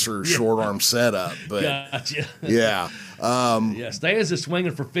bit nicer short arm setup, but Gotcha. yeah. Stan's just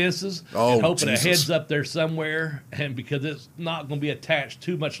swinging for fences and hoping a head's up there somewhere, and because it's not going to be attached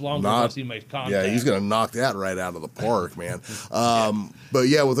too much longer once he makes contact. Yeah, he's going to knock that right out of the park, man. But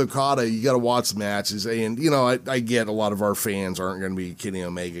yeah, with Okada, you got to watch the matches, and I get a lot of our fans aren't going to be Kenny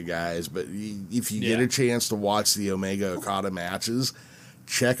Omega guys, but if you get a chance to watch the Omega Okada matches,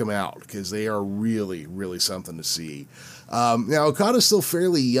 check them out, because they are really, really something to see. Now, Okada's still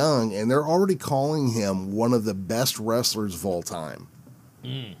fairly young, and they're already calling him one of the best wrestlers of all time.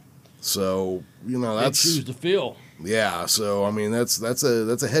 So, that's shoes to fill. Yeah, so I mean that's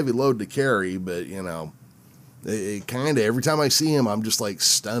a heavy load to carry, but it kind of, every time I see him, I'm just like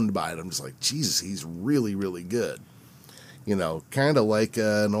stunned by it. I'm just like, Jesus, he's really, really good. Kind of like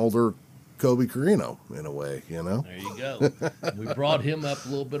an older Kobe Carino in a way, There you go. We brought him up a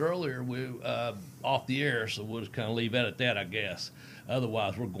little bit earlier. We off the air, so we'll just kind of leave that at that, I guess.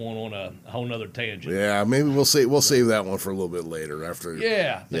 Otherwise, we're going on a whole nother tangent. Yeah, maybe we'll save that one for a little bit later after.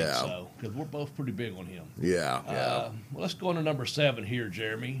 Yeah, I think so, because we're both pretty big on him. Yeah. Well, let's go on to number 7 here,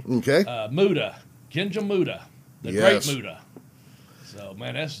 Jeremy. Okay. Muta, Kenja Muta. the Yes. great Muta. So,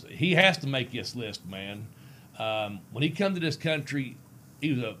 man, he has to make this list, man. When he come to this country,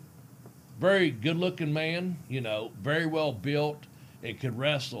 he was a very good-looking man, very well built and could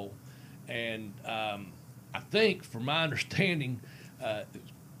wrestle. And I think, from my understanding,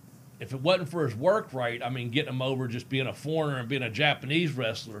 if it wasn't for his work rate, I mean, getting him over just being a foreigner and being a Japanese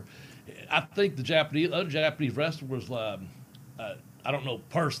wrestler, I think the other Japanese wrestlers, I don't know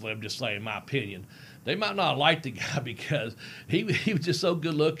personally, I'm just saying my opinion, they might not have liked the guy because he was just so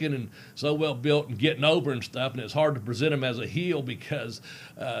good looking and so well built and getting over and stuff, and it's hard to present him as a heel because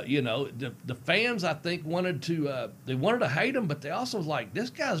the fans, I think, wanted to hate him, but they also was like,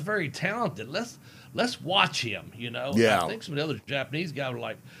 this guy's very talented. Let's watch him. Yeah. I think some of the other Japanese guys were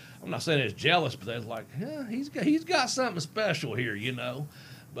like, I'm not saying it's jealous, but they was like, yeah, he's got something special here,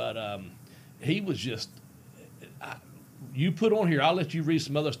 But he was just. You put on here, I'll let you read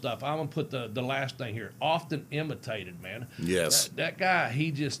some other stuff. I'm going to put the last thing here. Often imitated, man. Yes. That guy,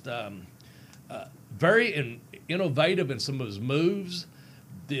 he just very innovative in some of his moves.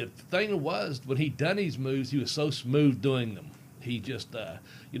 The thing was, when he done these moves, he was so smooth doing them. He just, that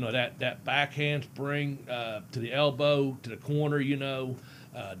backhand spring to the elbow, to the corner,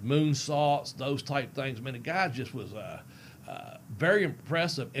 moonsaults, those type things. Man, the guy just was very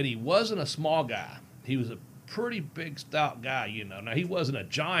impressive, and he wasn't a small guy. He was a pretty big, stout guy, Now, he wasn't a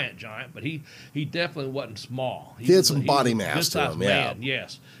giant, but he definitely wasn't small. He had some body mass to him, man.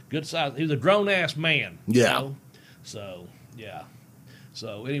 Yes, good size. He was a grown-ass man. Yeah. So, yeah.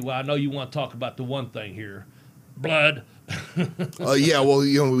 So, anyway, I know you want to talk about the one thing here, blood. Yeah, well,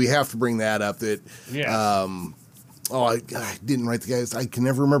 we have to bring that up. That Yeah. I didn't write the guys. I can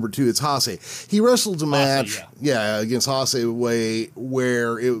never remember too. It's Hase. He wrestled a match, against Hase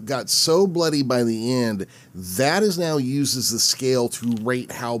where it got so bloody by the end that is now used as the scale to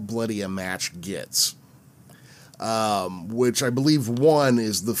rate how bloody a match gets. Which I believe one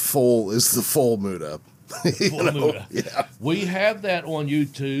is the full Muta. Muta. Yeah. We have that on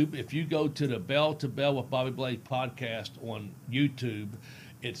YouTube. If you go to the Bell to Bell with Bobby Blade podcast on YouTube,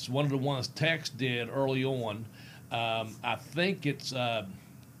 it's one of the ones Tex did early on. I think it's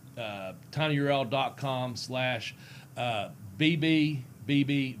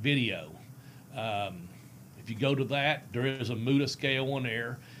tinyurl.com/BBBB video. If you go to that, there is a Muta scale on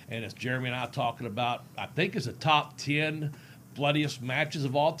there, and it's Jeremy and I talking about, I think it's the top 10 bloodiest matches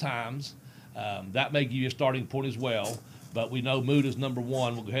of all times. That may give you a starting point as well. But we know Muta's number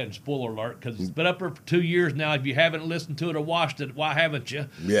one. We'll go ahead and spoiler alert because it's been up there for 2 years now. If you haven't listened to it or watched it, why haven't you?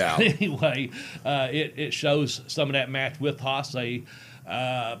 Yeah. Anyway, it shows some of that match with Hase,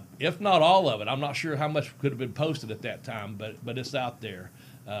 if not all of it. I'm not sure how much could have been posted at that time, but it's out there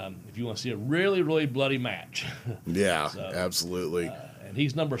if you want to see a really, really bloody match. Yeah, So, absolutely. And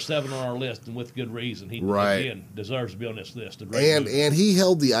he's number 7 on our list, and with good reason. He again deserves to be on this list. And he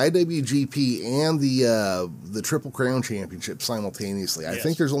held the IWGP and the Triple Crown Championship simultaneously. I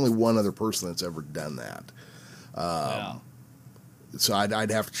think there's only one other person that's ever done that. So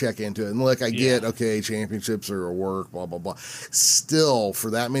I'd have to check into it. And look, I get, championships are a work, blah, blah, blah. Still, for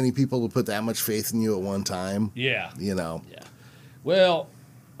that many people to put that much faith in you at one time. Yeah. Yeah. Well,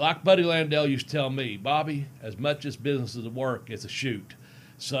 like Buddy Landell used to tell me, Bobby, as much as business is a work, it's a shoot.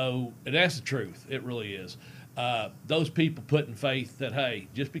 So, and that's the truth. It really is. Those people putting faith that, hey,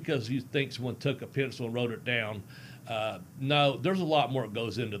 just because you think someone took a pencil and wrote it down, no, there's a lot more that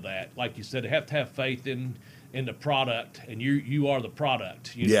goes into that. Like you said, they have to have faith in the product, and you are the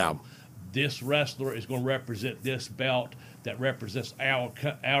product. Yeah. This wrestler is going to represent this belt that represents our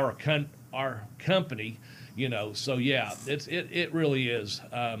company. So yeah, it really is.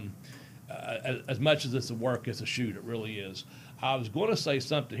 As much as it's a work, it's a shoot. It really is. I was going to say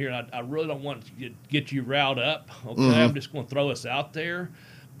something here, and I really don't want to get you riled up. Okay, I'm just going to throw this out there,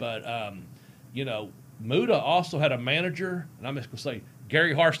 but Muta also had a manager, and I'm just going to say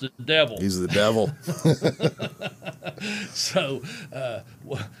Gary Hart's the devil. He's the devil. So,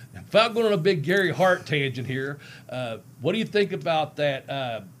 without going on a big Gary Hart tangent here, what do you think about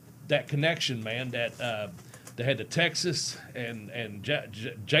that connection, man? That they had the Texas and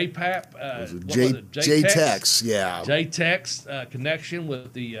J-Pap, J-Tex, yeah. J-Tex connection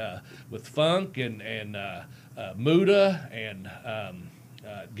with with Funk and Muta and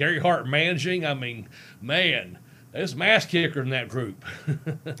Gary Hart managing. I mean, man, there's some ass kicker in that group.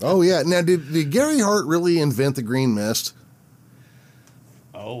 Oh yeah. Now, did Gary Hart really invent the green mist?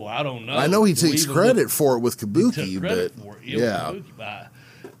 Oh, I don't know. I know he takes credit for it with Kabuki, but yeah.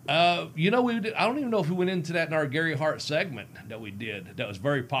 I don't even know if we went into that in our Gary Hart segment that we did. That was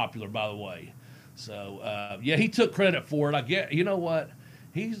very popular, by the way. So, he took credit for it. I get, you know what?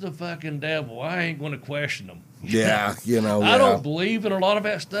 He's the fucking devil. I ain't going to question him. Yeah, you know, I yeah. don't believe in a lot of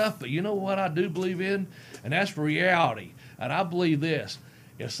that stuff, but you know what I do believe in? And that's reality. And I believe this.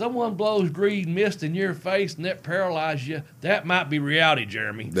 If someone blows green mist in your face and that paralyzes you, that might be reality,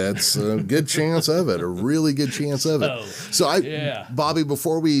 Jeremy. That's a good chance of it, a really good chance of it. So yeah. Bobby,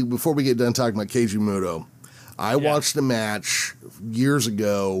 before we get done talking about Keiji Muto, I watched a match years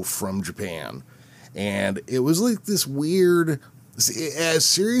ago from Japan, and it was like this weird. As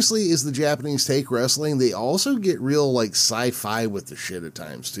seriously as the Japanese take wrestling, they also get real like sci-fi with the shit at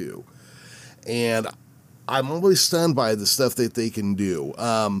times too, and I'm always stunned by the stuff that they can do.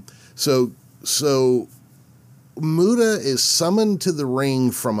 So Muta is summoned to the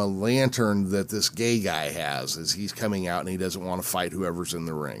ring from a lantern that this gay guy has as he's coming out, and he doesn't want to fight whoever's in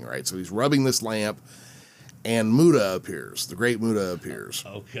the ring, right? So he's rubbing this lamp, and Muta appears. The great Muta appears.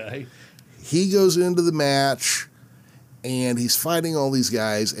 Okay. He goes into the match, and he's fighting all these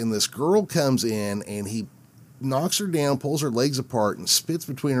guys, and this girl comes in, and he knocks her down, pulls her legs apart, and spits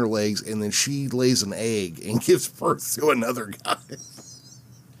between her legs, and then she lays an egg and gives birth to another guy.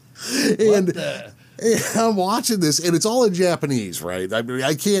 And I'm watching this, and it's all in Japanese, right? I mean,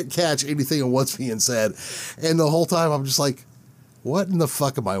 I can't catch anything of what's being said. And the whole time, I'm just like, what in the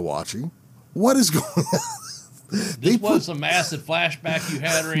fuck am I watching? What is going on? This wasn't a massive flashback you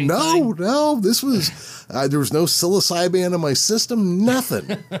had or anything? No. This was, there was no psilocybin in my system,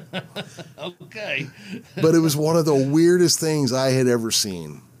 nothing. Okay. But it was one of the weirdest things I had ever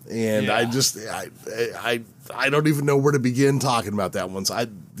seen. And Yeah. I don't even know where to begin talking about that one. So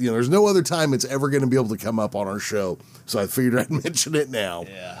there's no other time it's ever going to be able to come up on our show. So I figured I'd mention it now.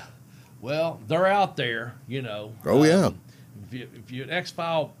 Yeah. Well, they're out there, you know. Oh, yeah. If you're an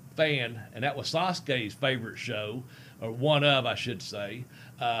X-File fan, and that was Sasuke's favorite show, or one of, I should say,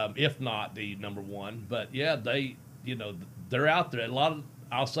 if not the number one. But yeah, they're out there.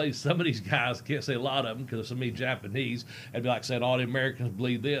 I'll say some of these guys, I can't say a lot of them because there's so many Japanese, and be like saying all the Americans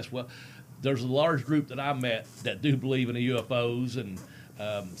believe this. Well, there's a large group that I met that do believe in the UFOs, and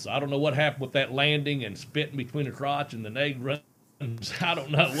so I don't know what happened with that landing and spitting between the crotch and the egg runs. I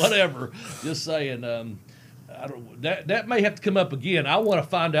don't know, whatever. Just saying. That may have to come up again. I want to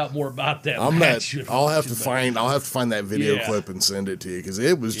find out more about that. I'll have to find that video Yeah. clip and send it to you because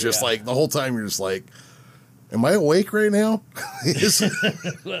it was just like the whole time you're just like, am I awake right now? That's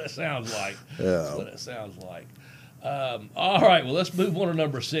what it sounds like. Yeah. That's what it sounds like. All right, well, let's move on to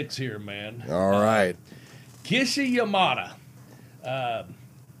number 6 here, man. All right. Kishi Yamada,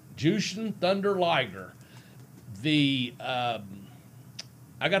 Jushin Thunder Liger.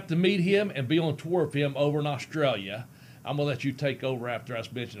 I got to meet him and be on tour with him over in Australia. I'm gonna let you take over after I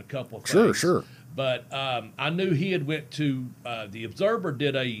mention a couple of things. Sure. But I knew he had went to the Observer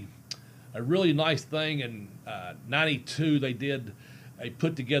did a really nice thing in '92. They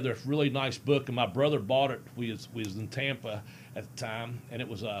put together a really nice book, and my brother bought it. We was in Tampa at the time, and it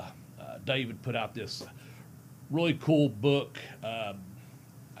was David put out this really cool book,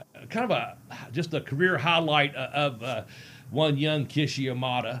 kind of just a career highlight of one young Kishi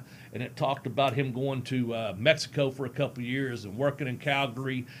Yamada, and it talked about him going to Mexico for a couple of years and working in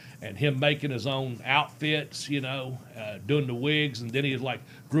Calgary, and him making his own outfits, doing the wigs, and then he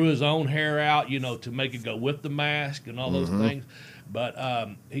grew his own hair out, to make it go with the mask and all those things.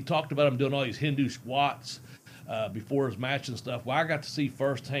 But he talked about him doing all these Hindu squats before his match and stuff. Well, I got to see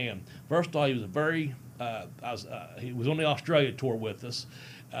firsthand. First of all, he was he was on the Australia tour with us.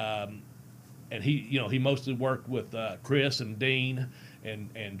 And he mostly worked with Chris and Dean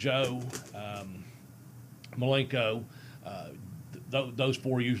and Joe Malenko. Those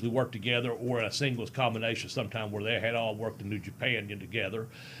four usually work together or in a singles combination sometime where they had all worked in New Japan together.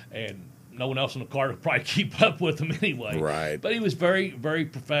 And no one else on the card would probably keep up with them anyway. Right. But he was very, very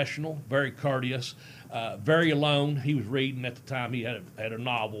professional, very courteous, very alone. He was reading at the time. He had a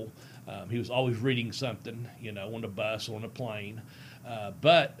novel. He was always reading something, on the bus or on the plane.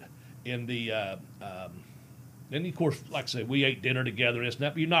 But in then of course, like I said, we ate dinner together. It's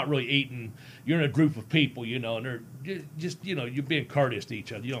not, you're not really eating. You're in a group of people, and they're just, you're being courteous to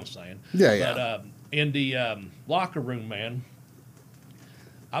each other. You know what I'm saying? Yeah. But in the locker room, man,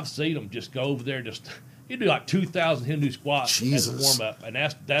 I've seen them just go over there. You do 2,000 Hindu squats as a warm up, and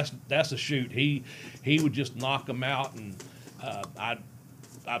that's a shoot. He would just knock them out, and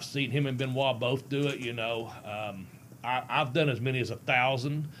I've seen him and Benoit both do it. I've done as many as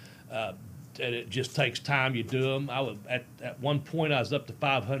 1,000. And it just takes time. You do them. At one point I was up to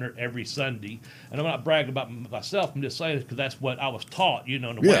 500 every Sunday, and I'm not bragging about myself. I'm just saying this because that's what I was taught. And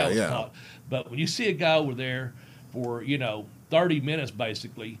the way I was taught. But when you see a guy over there for 30 minutes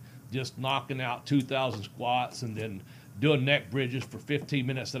basically just knocking out 2,000 squats and then doing neck bridges for 15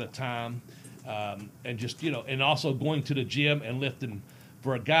 minutes at a time, and just and also going to the gym and lifting.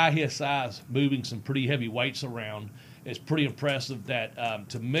 For a guy his size, moving some pretty heavy weights around is pretty impressive. That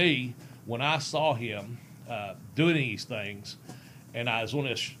to me, when I saw him doing these things, and I was on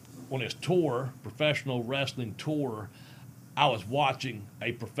his tour, professional wrestling tour, I was watching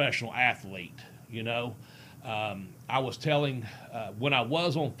a professional athlete. I was telling when I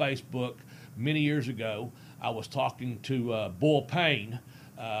was on Facebook many years ago, I was talking to Bull Payne,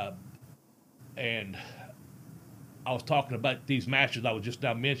 and I was talking about these matches I was just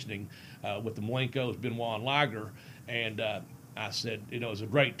now mentioning with the Malenkos, Benoit, and Liger, and I said, it was a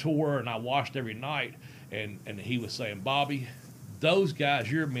great tour, and I watched every night, and he was saying, Bobby, those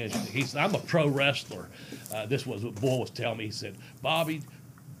guys you're mentioning, he said, I'm a pro wrestler. This was what Bull was telling me. He said, Bobby,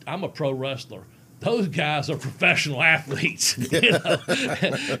 I'm a pro wrestler. Those guys are professional athletes, and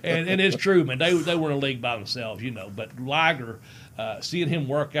it's true, man. They were in a league by themselves, But Liger, seeing him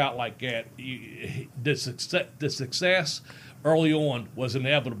work out like that, the success early on was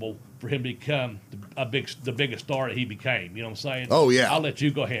inevitable for him to become the biggest star that he became. You know what I'm saying? Oh yeah. I'll let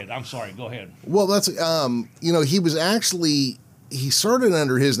you go ahead. I'm sorry. Go ahead. Well, that's he started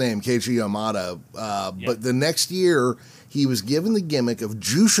under his name Keiji Yamada, but the next year he was given the gimmick of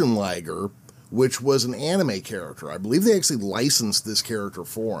Jushin Liger, which was an anime character. I believe they actually licensed this character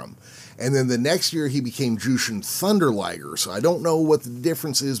for him. And then the next year he became Jushin Thunder Liger. So I don't know what the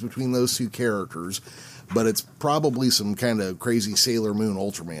difference is between those two characters, but it's probably some kind of crazy Sailor Moon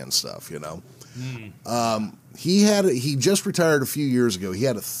Ultraman stuff, He just retired a few years ago. He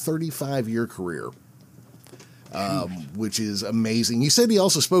had a 35-year career, which is amazing. You said he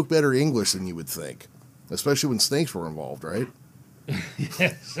also spoke better English than you would think, especially when snakes were involved, right?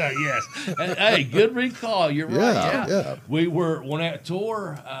 Yes. And, hey, good recall. You're right. Yeah. We were on that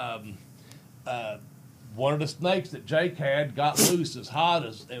tour. One of the snakes that Jake had got loose it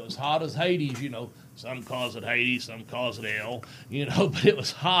was hot as Hades. Some calls it Hades, some calls it hell. But it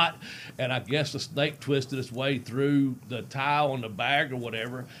was hot, and I guess the snake twisted its way through the tile on the bag or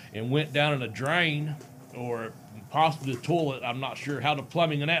whatever, and went down in a drain or possibly the toilet. I'm not sure how the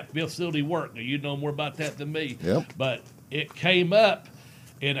plumbing in that facility worked. Now, you know more about that than me. Yep. But it came up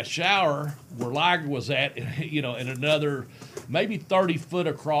in a shower where Liger was at, in another maybe 30 foot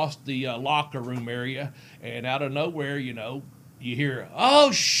across the locker room area, and out of nowhere, you hear,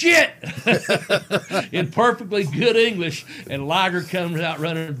 "Oh shit!" in perfectly good English, and Liger comes out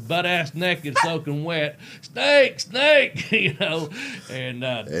running butt ass naked, soaking wet. Snake, and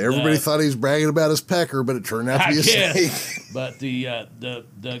everybody thought he was bragging about his pecker, but it turned out to be a snake. But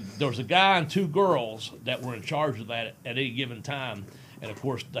there was a guy and two girls that were in charge of that at any given time. And, of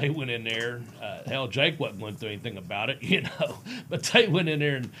course, they went in there. Hell, Jake wasn't going to do anything about it, But they went in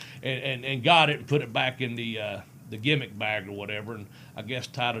there and got it and put it back in the gimmick bag or whatever, and I guess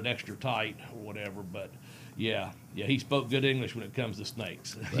tied it extra tight or whatever. But, yeah, he spoke good English when it comes to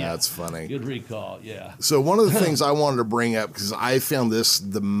snakes. That's funny. Good recall, yeah. So one of the things I wanted to bring up, because I found this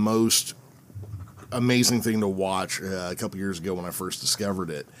the most amazing thing to watch a couple years ago when I first discovered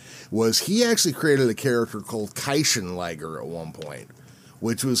it, was he actually created a character called Kaishin Liger at one point,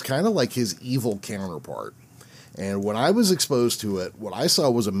 which was kind of like his evil counterpart. And when I was exposed to it, what I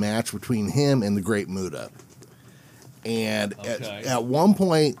saw was a match between him and the Great Muta. And at one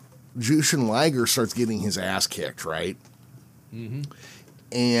point, Jushin Liger starts getting his ass kicked, right? Mm-hmm.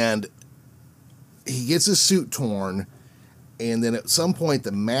 And he gets his suit torn, and then at some point,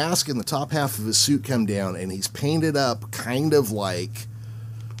 the mask and the top half of his suit come down, and he's painted up kind of like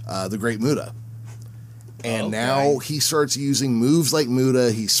the Great Muta. And now he starts using moves like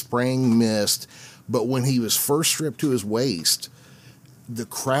Muta. He's spraying mist. But when he was first stripped to his waist, the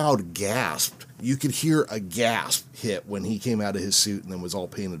crowd gasped. You could hear a gasp hit when he came out of his suit and then was all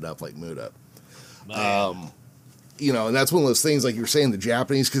painted up like Muta. And that's one of those things, like you were saying, the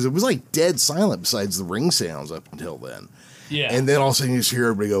Japanese, because it was like dead silent besides the ring sounds up until then. Yeah. And then all of a sudden you just hear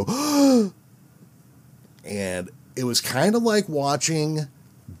everybody go, and it was kind of like watching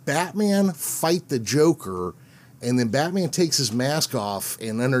Batman fight the Joker, and then Batman takes his mask off,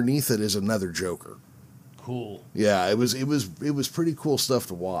 and underneath it is another Joker. Cool. Yeah, it was pretty cool stuff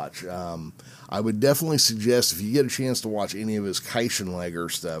to watch. I would definitely suggest, if you get a chance to watch any of his Kaishin Liger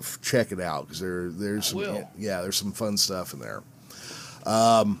stuff, check it out, because there's some fun stuff in there.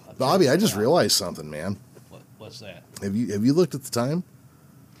 Bobby, I just realized something, man. What's that? Have you looked at the time?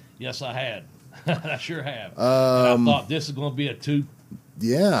 Yes, I had. I sure have. And I thought this is going to be a two.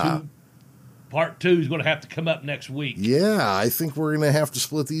 Yeah. Part 2 is going to have to come up next week. Yeah, I think we're going to have to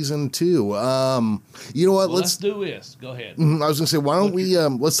split these in two. You know what? Well, let's do this. Go ahead. I was going to say, why don't we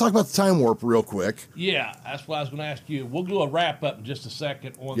let's talk about the time warp real quick. Yeah, that's what I was going to ask you. We'll do a wrap up in just a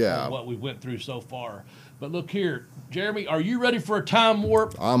second on what we went through so far. But look here, Jeremy, are you ready for a time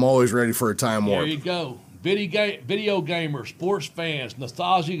warp? I'm always ready for a time warp. There you go. Video gamers, sports fans,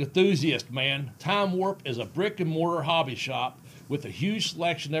 nostalgic enthusiasts, man. Time Warp is a brick and mortar hobby shop with a huge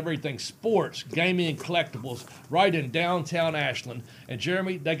selection of everything sports, gaming, and collectibles right in downtown Ashland. And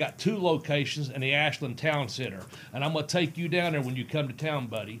Jeremy, they got 2 locations in the Ashland Town Center. And I'm going to take you down there when you come to town,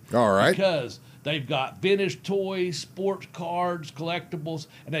 buddy. All right. Because they've got vintage toys, sports cards, collectibles,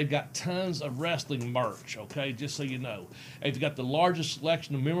 and they've got tons of wrestling merch, okay, just so you know. They've got the largest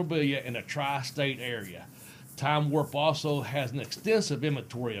selection of memorabilia in the tri-state area. Time Warp also has an extensive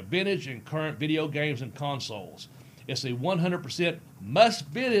inventory of vintage and current video games and consoles. It's a 100%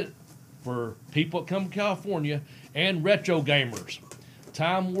 must-visit for people that come to California and retro gamers.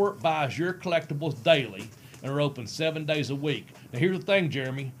 Time Warp buys your collectibles daily and are open 7 days a week. Now, here's the thing,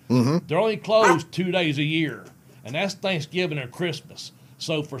 Jeremy. They're only closed 2 days a year, and that's Thanksgiving and Christmas.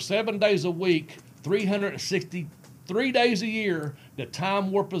 So for 7 days a week, 363 days a year, the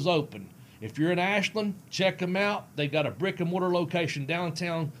Time Warp is open. If you're in Ashland, check them out. They got a brick and mortar location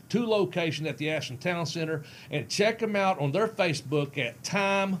downtown, 2 locations at the Ashland Town Center, and check them out on their Facebook at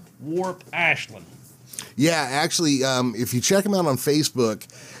Time Warp Ashland. Yeah, actually, if you check them out on Facebook,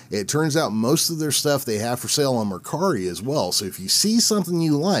 it turns out most of their stuff they have for sale on Mercari as well. So if you see something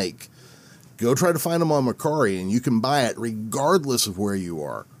you like, go try to find them on Mercari, and you can buy it regardless of where you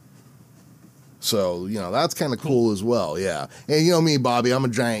are. So, that's kind of cool as well, yeah. And you know me, Bobby, I'm a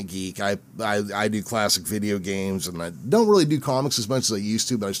giant geek. I do classic video games, and I don't really do comics as much as I used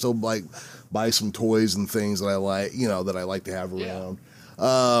to, but I still buy some toys and things that I like, that I like to have around.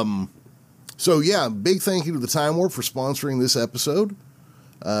 Yeah. So, yeah, big thank you to the Time Warp for sponsoring this episode.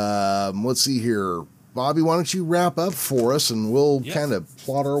 Let's see here. Bobby, why don't you wrap up for us, and we'll kind of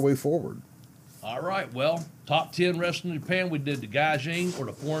plot our way forward. All right, well, top 10 wrestling in Japan. We did the Gaijin, or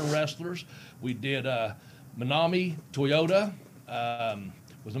the foreign wrestlers. We did Manami Toyota,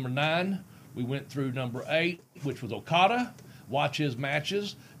 was number 9. We went through number 8, which was Okada. Watch his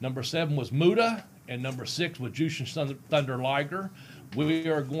matches. Number 7 was Muda, and number 6 was Jushin Thunder Liger. We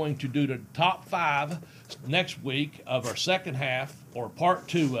are going to do the top 5 next week of our second half, or part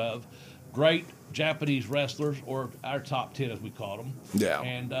 2 of great Japanese wrestlers, or our top 10 as we call them. Yeah.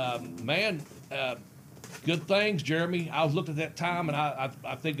 And good things, Jeremy. I was looking at that time, and I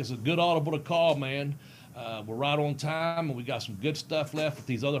think it's a good audible to call, man. We're right on time, and we got some good stuff left with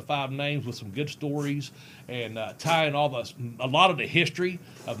these other 5 names with some good stories, and tying a lot of the history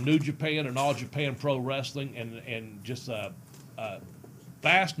of New Japan and All Japan Pro Wrestling, and just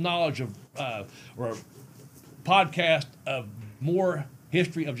vast knowledge of or podcast of more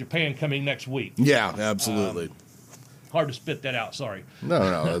history of Japan coming next week. Yeah, absolutely. Hard to spit that out. Sorry.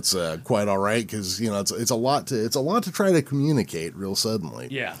 No, that's quite all right, because it's a lot to try to communicate real suddenly.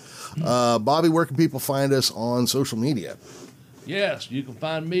 Yeah. Bobby, where can people find us on social media? Yes, you can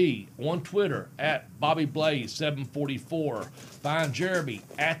find me on Twitter at BobbyBlaze744. Find Jeremy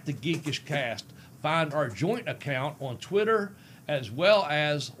at The Geekish Cast. Find our joint account on Twitter as well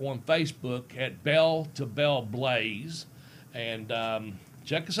as on Facebook at Bell to Bell Blaze. And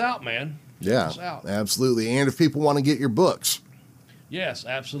check us out, man. Check us out. Absolutely. And if people want to get your books. Yes,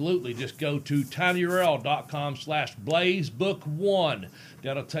 absolutely. Just go to tinyurl.com/blazebook1.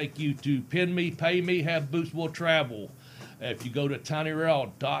 That'll take you to Pin Me, Pay Me, Have Boots Will Travel. If you go to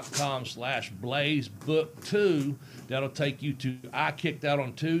tinyurl.com/blazebook2, that'll take you to I Kicked Out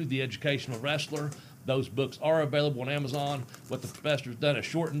on 2, The Educational Wrestler. Those books are available on Amazon. What the professor's done is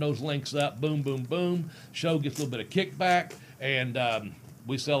shorten those links up. Boom, boom, boom. Show gets a little bit of kickback, and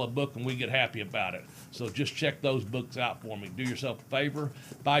we sell a book and we get happy about it. So just check those books out for me. Do yourself a favor.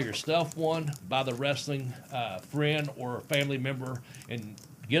 Buy yourself one. Buy the wrestling friend or family member and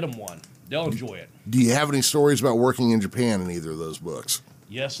get them one. They'll enjoy it. Do you have any stories about working in Japan in either of those books?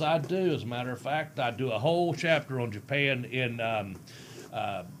 Yes, I do. As a matter of fact, I do a whole chapter on Japan in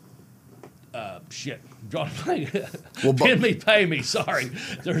Pin Me, Pay Me. Sorry.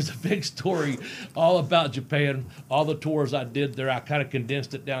 There's a big story all about Japan, all the tours I did there. I kind of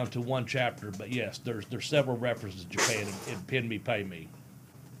condensed it down to one chapter. But yes, there's several references to Japan in Pin Me, Pay Me.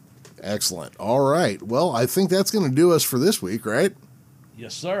 Excellent. All right. Well, I think that's going to do us for this week, right?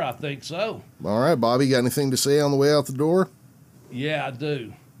 Yes, sir. I think so. All right, Bobby, got anything to say on the way out the door? Yeah, I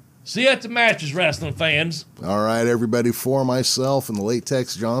do. See you at the matches, wrestling fans. All right, everybody. For myself and the late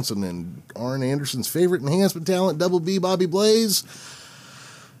Tex Johnson and Arn Anderson's favorite enhancement talent, Double B, Bobby Blaze,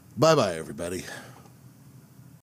 Bye bye, everybody.